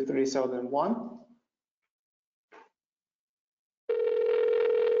 To 3001.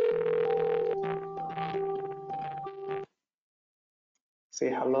 Say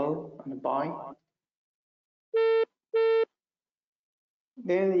hello and bye.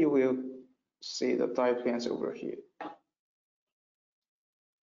 Then you will see the die plans over here.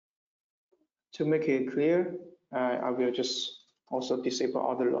 To make it clear, I will just also disable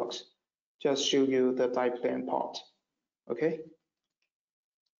other logs. Just show you the die plan part. Okay.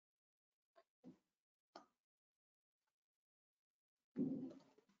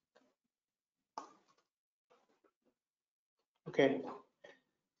 Okay.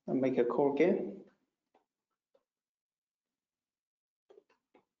 I'll make a call again.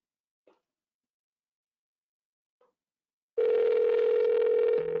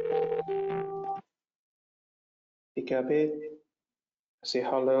 Pick up it, say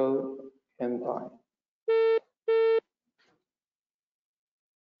hello and bye.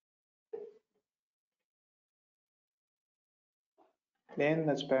 Then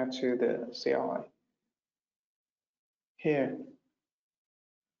let's back to the CLI. Here,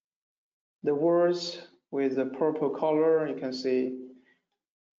 the words with the purple color, you can see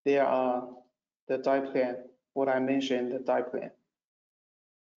they are the die plan, what I mentioned, the die plan.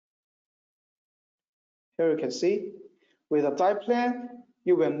 Here you can see, with a die plan,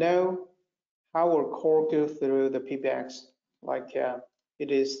 you will know how our core goes through the PBX. Like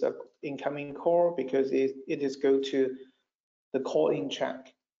it is the incoming core because it is go to the core in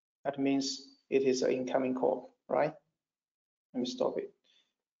check. That means it is an incoming call, right? Let me stop it.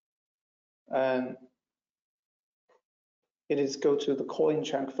 And it is go to the call in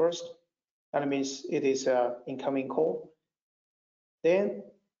check first. That means it is an incoming call. Then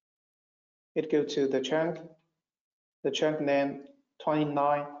it go to the chunk name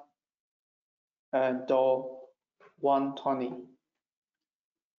 29 and $120.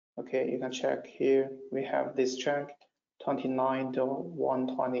 Okay, you can check here. We have this chunk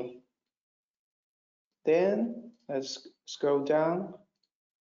 29.120. Then let's scroll down.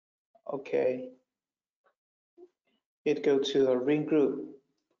 Okay, it go to the ring group.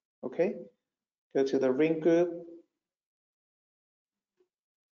 Okay, go to the ring group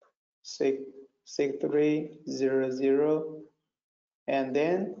 6300, and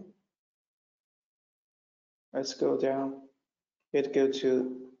then let's go down. It go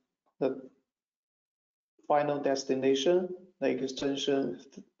to the final destination, the extension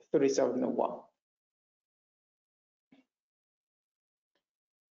 3001.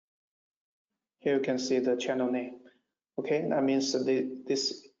 Here you can see the channel name. Okay, that means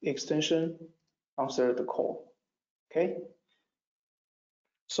this extension answered the call. Okay,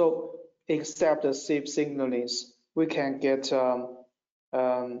 so except the safe signalings, we can get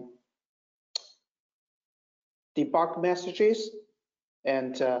debug messages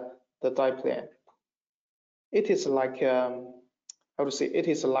and the die plan. It is like I would say it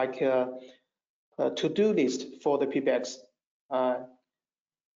is like a to-do list for the PBX.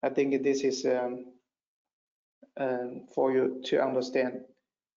 I think this is for you to understand.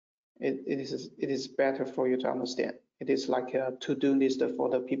 It is better for you to understand. It is like a to-do list for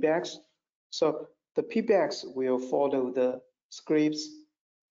the PBX. So the PBX will follow the scripts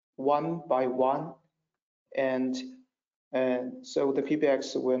one by one, and so the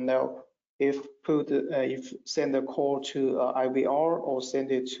PBX will know if send a call to IVR or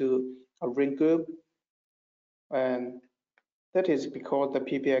send it to a ring group, and that is because the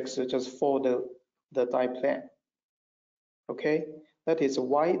PBX just follow the die plan. Okay, that is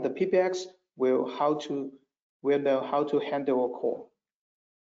why the PBX will know how to handle a call.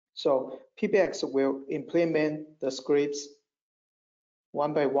 So PBX will implement the scripts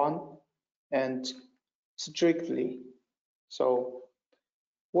one by one and strictly. So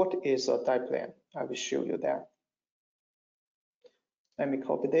what is a die plan? I will show you that. Let me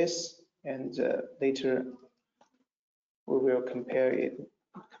copy this, and later we will compare it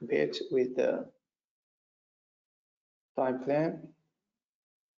with the die plan.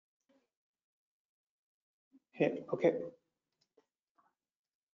 Here, okay.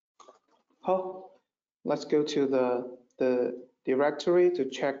 Let's go to the directory to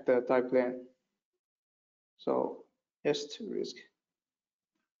check the die plan. So asterisk.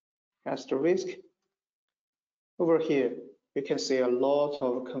 Over here, you can see a lot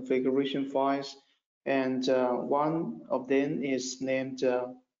of configuration files, and one of them is named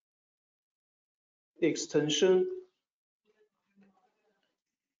extension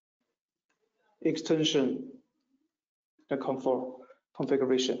the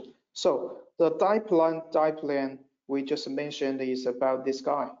configuration. So the die plan we just mentioned is about this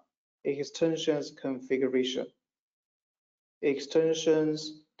guy, extensions configuration,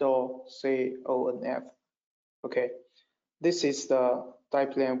 extensions.conf. Okay, this is the die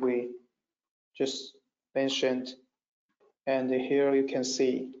plan we just mentioned, and here you can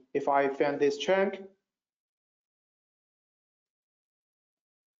see if I find this chunk,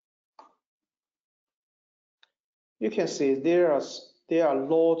 you can see there are a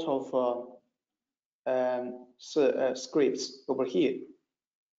lot of scripts over here.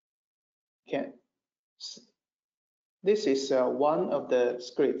 Okay, this is one of the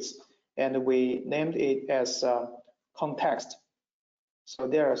scripts, and we named it as context. So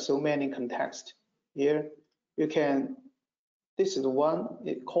there are so many contexts here. You can, this is one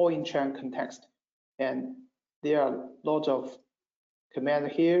calling chunk context, and there are lots of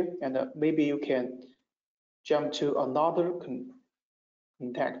commands here, and maybe you can jump to another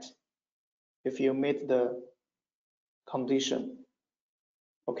context if you meet the condition.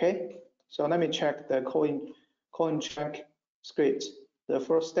 Okay, so let me check the calling chunk script. The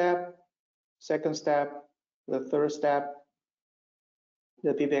first step, second step, the third step,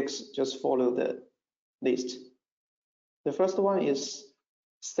 the PBX just follow the list. The first one is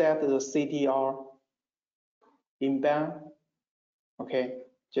set the CDR inbound. Okay,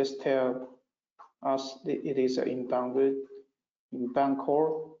 just tell us it is an inbound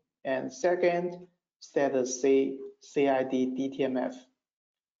call. And second, set the CID DTMF.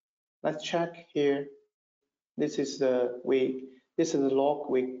 Let's check here. This is the log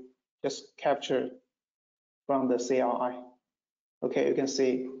we just captured from the CLI. Okay, you can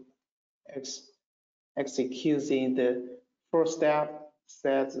see executing the first step,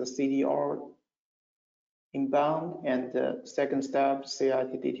 set the CDR inbound, and the second step,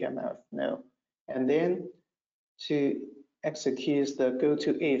 CID DTMF, no. And then to execute the go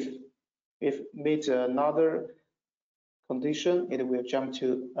to if meets another condition, it will jump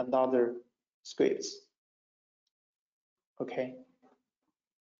to another scripts. Okay,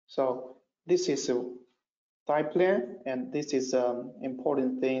 so this is a die plan, and this is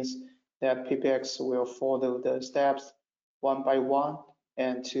important things that PBX will follow the steps one by one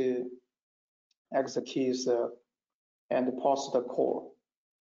and to execute and pause the call.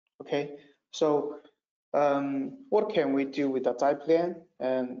 Okay, so what can we do with the die plan?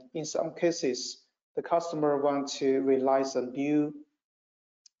 And in some cases, the customer wants to realize a new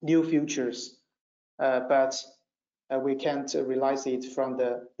features, but we can't realize it from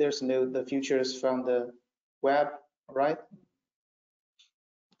there's no the features from the web, right?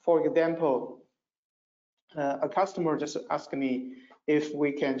 For example, a customer just asked me if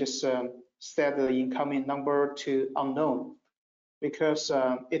we can just set the incoming number to unknown, because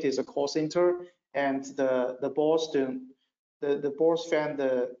it is a call center, and the boss found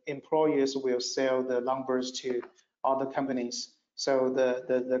the employers will sell the numbers to other companies. So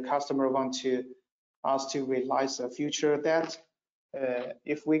the customer want to us to realize a feature that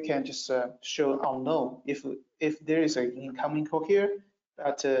if we can just show unknown, if there is an incoming call here,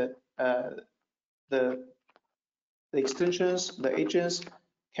 that the extensions, the agents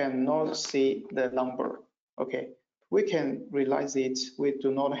cannot see the number. Okay, we can realize it. We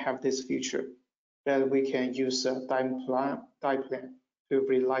do not have this feature. but we can use a time plan to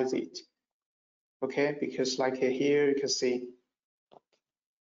realize it. Okay, because like here you can see,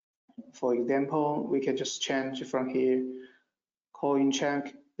 for example, we can just change from here, call in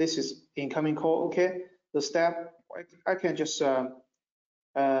check. This is incoming call. Okay, the step I can just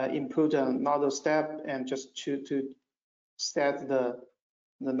input another step and just to set the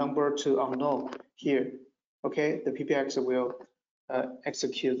number to unknown here. Okay, the PBX will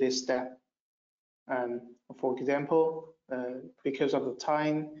execute this step. And for example, because of the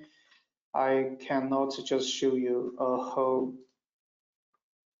time, I cannot just show you a whole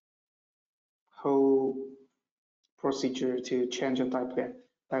procedure to change a type plan.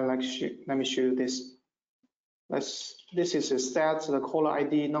 But let me show you this. This is a set the caller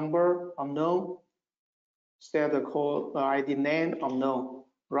ID number unknown, set the caller ID name unknown,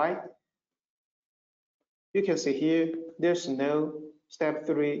 right? You can see here, there's no step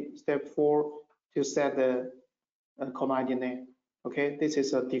 3, step 4 to set the caller ID name. Okay, this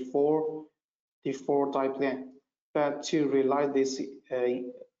is a default type plan. But to realize this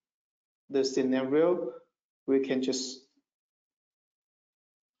the scenario, we can just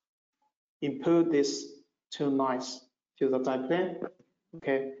input this two lines to the type plan.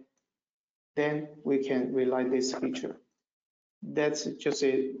 Okay, then we can realize this feature. That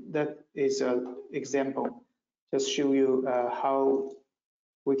is an example. Just show you how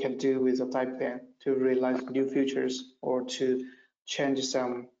we can do with the type plan to realize new features or to change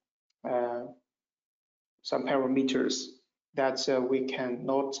some parameters that we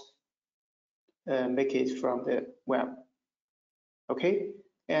cannot make it from the web. Okay,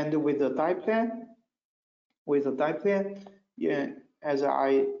 and with the type plan, yeah, as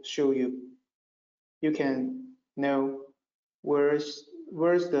I show you, you can know where's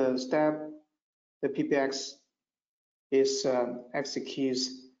the step the PBX is executes.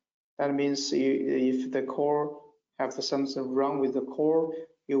 That means if the core have something wrong with the core,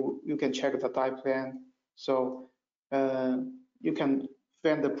 you can check the type plan. So you can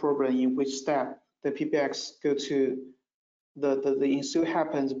find the problem in which step the PBX go to the issue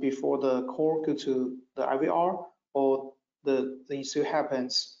happens before the core go to the IVR, or the issue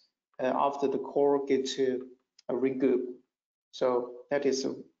happens after the core get to a regroup. So that is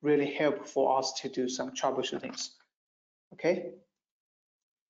really helpful for us to do some troubleshootings. Okay,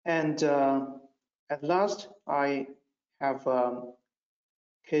 and at last I have a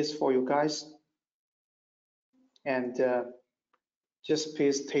case for you guys, and just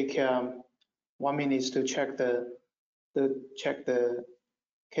please take 1 minute to check the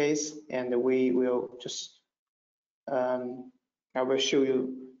case, and we will just I will show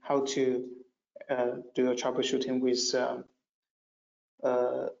you how to do a troubleshooting with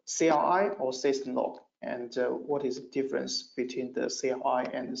CLI or system log, and what is the difference between the CLI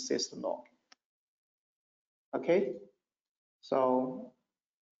and the system log. Okay, so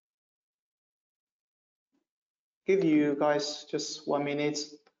give you guys just 1 minute.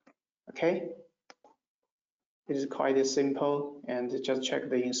 Okay, it is quite simple, and just check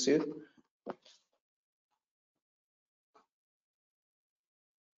the issue.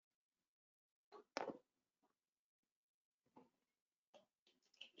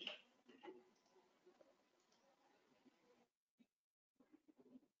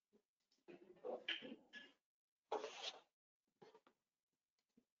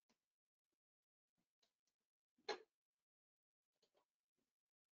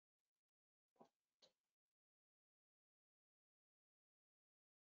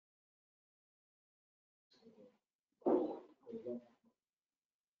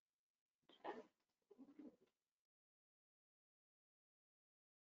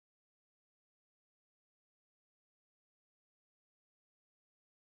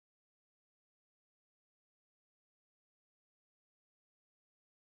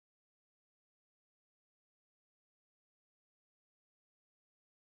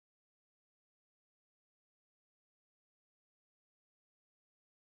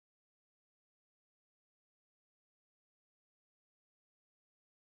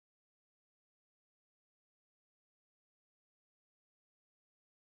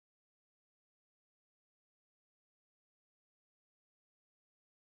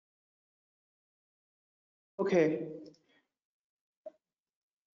 Okay,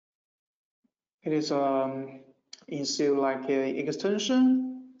 it is issue like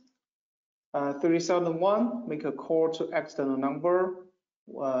extension 3001, make a call to external number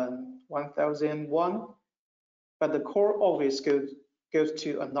 1001, but the call always goes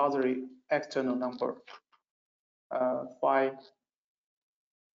to another external number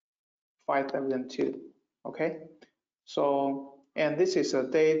 5002. Okay, so and this is a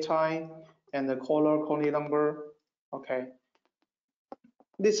daytime and the caller calling number. Okay,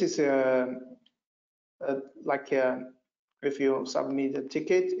 this is like if you submit a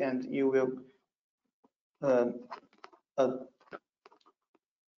ticket and you will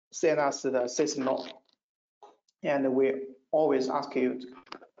send us the system log, and we always ask you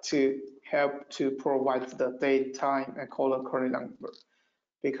to help to provide the date, time, and caller calling number,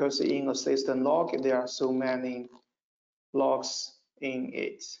 because in a system log there are so many logs in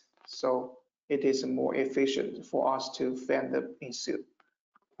it, so it is more efficient for us to find the issue.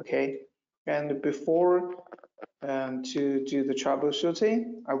 Okay, and before to do the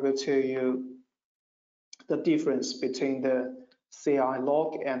troubleshooting, I will tell you the difference between the CI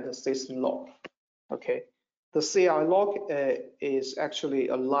log and the system log. Okay, the CI log is actually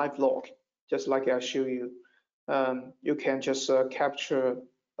a live log, just like I show you. You can just capture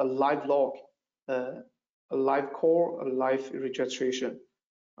a live log, a live call, a live registration.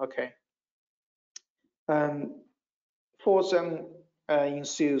 Okay. For some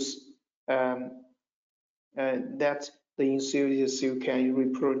issues that the issues you can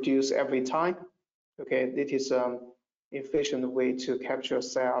reproduce every time. Okay, it is an efficient way to capture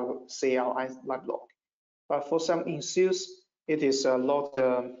CLI live log. But for some issues, it is a lot.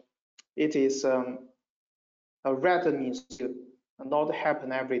 It is a random issue, not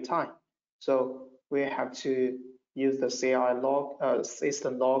happen every time. So we have to use the CLI log,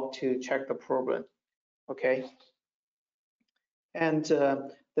 system log to check the problem. Okay, and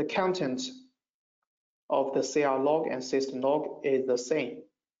the content of the CLI log and system log is the same.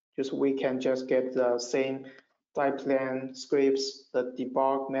 Just we can just get the same plan scripts, the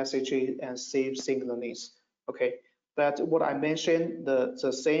debug messages, and save signalings. Okay, but what I mentioned,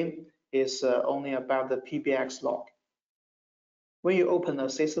 the same is only about the PBX log. When you open a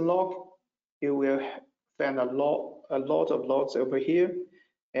system log, you will find a lot of logs over here,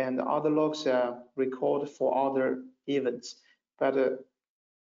 and other logs are recorded for other events. But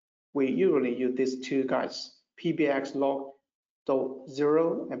we usually use these two guys, PBX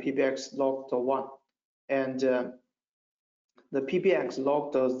log.0 and PBX log.1. And the PBX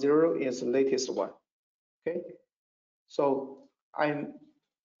log.0 is the latest one. Okay, so I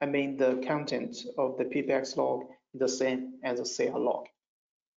mean the content of the PBX log is the same as the CL log.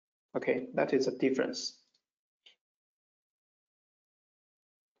 Okay, that is a difference.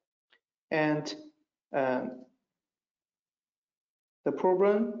 And the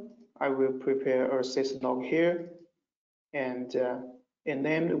problem, I will prepare a system log here and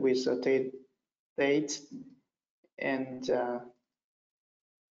named with a date, and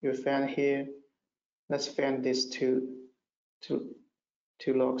you find here. Let's find these two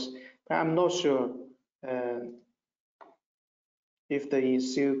logs. But I'm not sure if the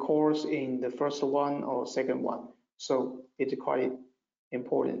issue occurs in the first one or second one. So it's quite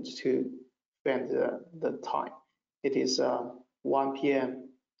important to find the time. It is 1 p.m.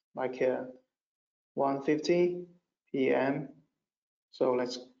 like 1:50 p.m. So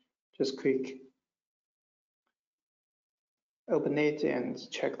let's just quick open it and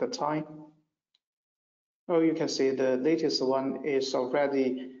check the time. Oh, you can see the latest one is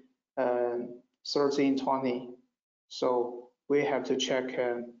already 13:20. So we have to check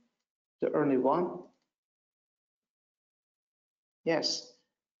the early one. Yes,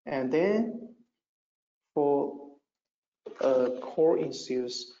 and then for core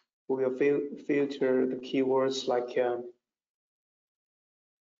issues, we will filter the keywords like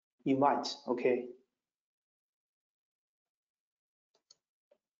invite. Okay.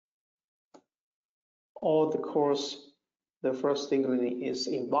 All the cores, the first thing is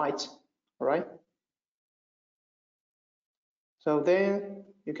invite. All right. So then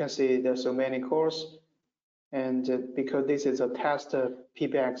you can see there's so many cores, and because this is a test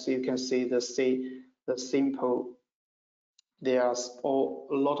PBX, you can see the simple. There's a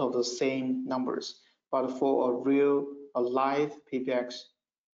lot of the same numbers, but for a live PBX,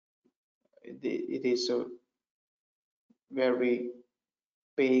 it is a very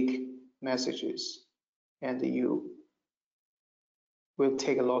big messages, and you will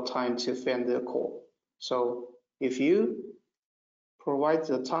take a lot of time to find the call. So if you provide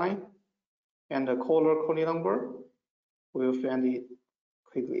the time and the caller calling number, we will find it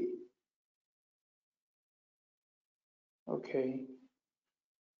quickly. Okay.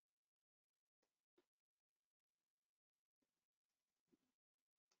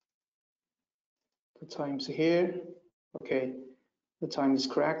 The time's here. Okay, the time is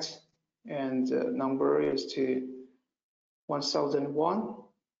correct, and the number is to 1001.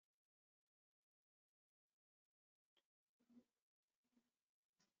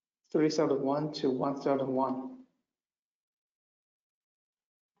 To 1001.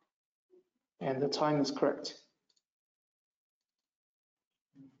 and the time is correct.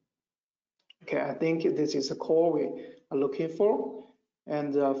 Okay, I think this is the call we are looking for.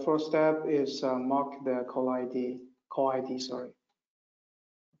 And the first step is mark the call ID, sorry.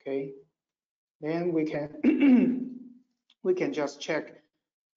 Okay, then we can we can just check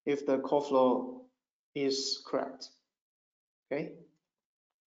if the call flow is correct. Okay.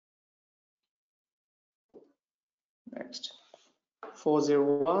 Next,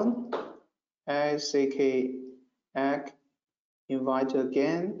 401 ACK ACK invite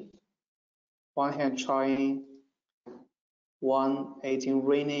again, one hand trying, 118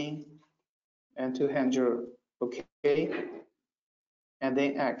 raining, and 200 okay, and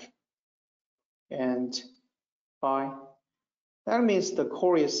then ACK and bye. That means the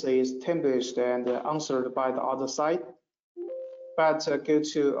query is established and answered by the other side, but go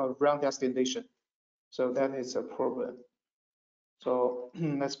to a wrong destination. So that is a problem. So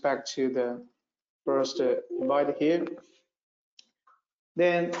let's back to the first invite here.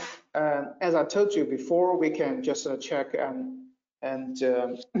 Then, as I told you before, we can just check and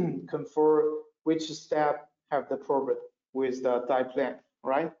confirm which step have the problem with the die plan,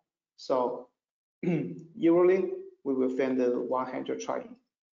 right? So usually we will find the 100 trying.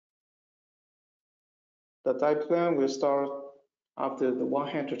 The die plan will start after the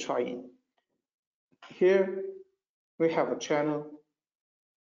 100 trying. Here we have a channel.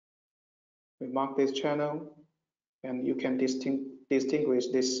 We mark this channel, and you can distinguish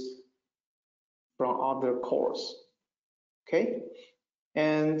this from other cores. Okay,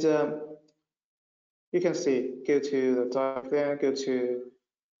 and you can see, go to the diagram, go to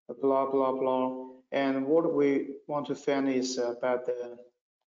blah blah blah, and what we want to find is about the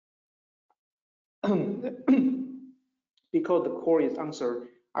because the core is answered,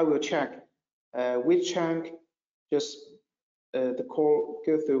 I will check which chunk just the core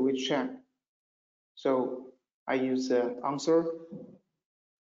go through which chunk. So I use answer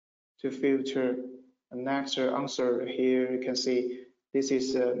to filter the next answer. Here you can see this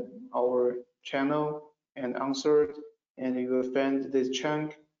is our channel and answered, and you will find this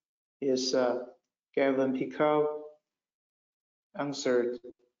chunk is given pickup answered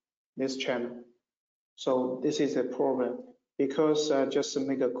this channel. So this is a problem because just to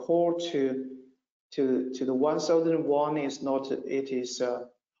make a call to the 1001 is not, it is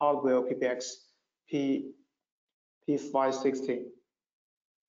hardware PBX P516,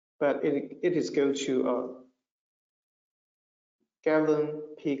 but it is go to a given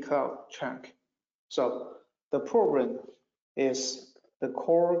pickup chunk. So the problem is the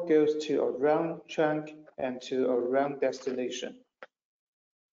core goes to a wrong chunk and to a wrong destination.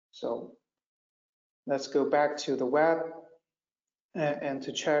 So let's go back to the web and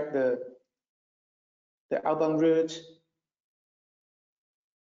to check the outbound route.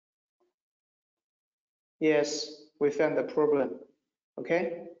 Yes, we found the problem,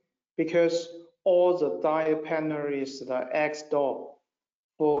 okay? Because all the die panel is the X door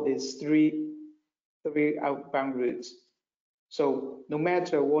for these three outbound routes. So no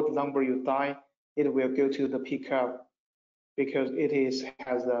matter what number you die, it will go to the pickup because it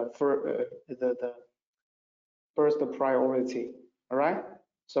has the first priority, all right?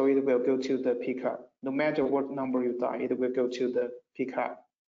 So it will go to the pickup. No matter what number you die, it will go to the pickup.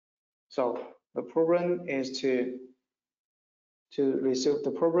 So the problem is to resolve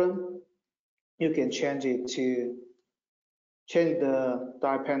the problem, you can change it to change the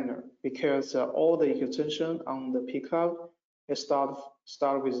die panel because all the extension on the pickup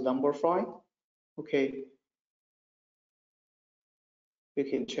start with number 5. Okay, you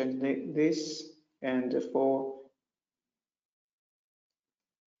can change this, and for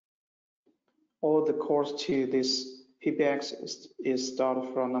all the cores to this PBX is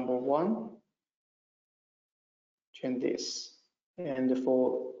start from number 1. Change this, and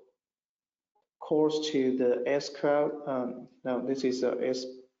for cores to the S cloud, no, this is a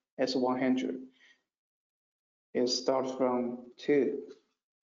S100. It start from 2.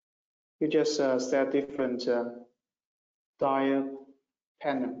 You just set different dial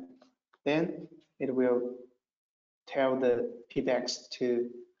panel, then it will tell the PBX to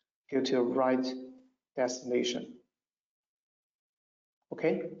go to the right destination.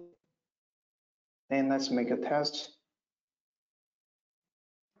 Okay, then let's make a test.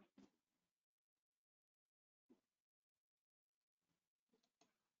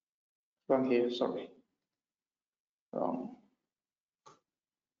 From here, sorry. Wrong.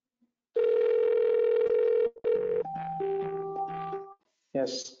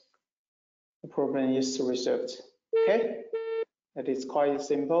 Yes, the problem is resolved. Okay, that is quite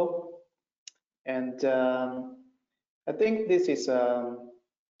simple, and I think this is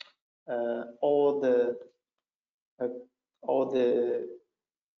the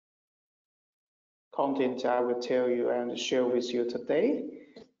content I will tell you and share with you today.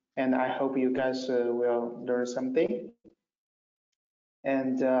 And I hope you guys will learn something.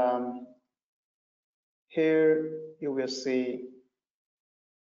 And here you will see,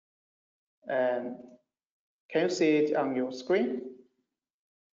 can you see it on your screen?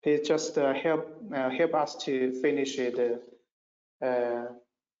 Please just help us to finish the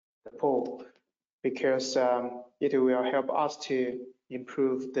poll, because it will help us to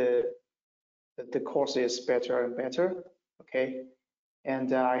improve the courses better and better. Okay,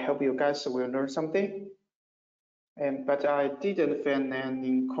 and I hope you guys will learn something. But I didn't find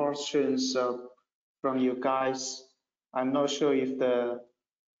any questions from you guys. I'm not sure if the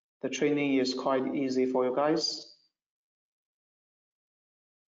training is quite easy for you guys.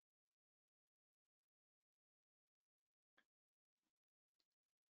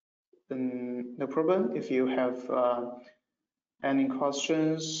 No problem. If you have any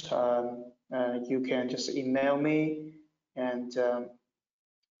questions, you can just email me, and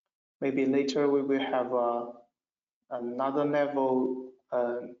maybe later we will have another level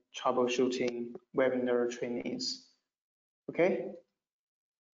troubleshooting webinar trainings. Okay?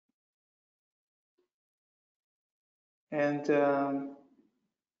 And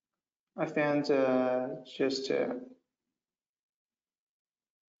I found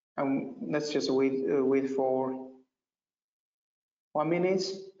let's just wait for 1 minute,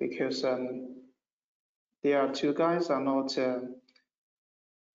 because there are two guys are not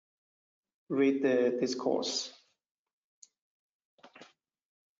read this course.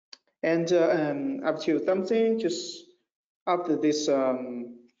 And up to something, just after this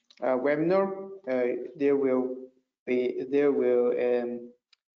webinar, there will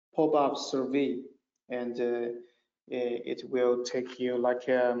pop up survey, and it will take you like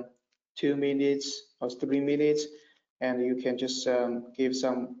 2 minutes or 3 minutes, and you can just give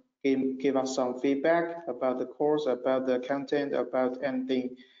us some feedback about the course, about the content, about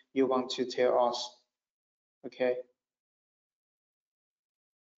anything you want to tell us. Okay.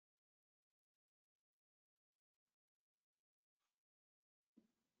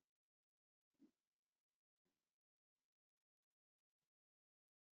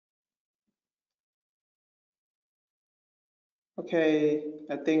 Okay,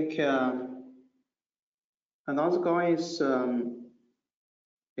 I think another guy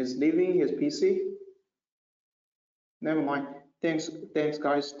is leaving his PC. Never mind. Thanks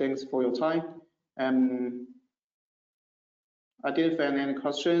guys. Thanks for your time. I didn't find any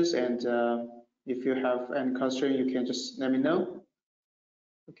questions, and if you have any question, you can just let me know.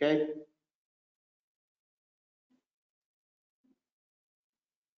 Okay.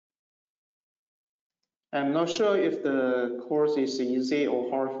 I'm not sure if the course is easy or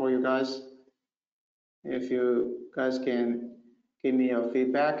hard for you guys. If you guys can give me a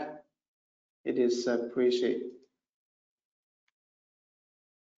feedback, it is appreciated.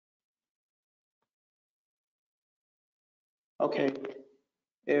 Okay,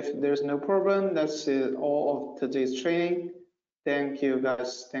 if there's no problem, that's all of today's training. Thank you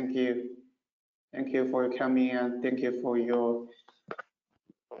guys, thank you. Thank you for coming, and thank you for your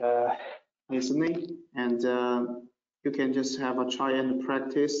listening. And you can just have a try and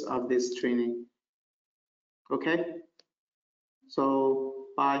practice of this training. Okay, so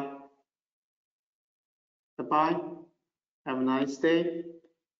bye. Bye-bye. Have a nice day.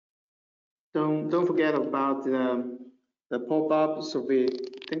 Don't forget about the pop-up survey.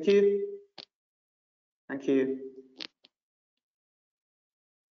 Thank you. Thank you.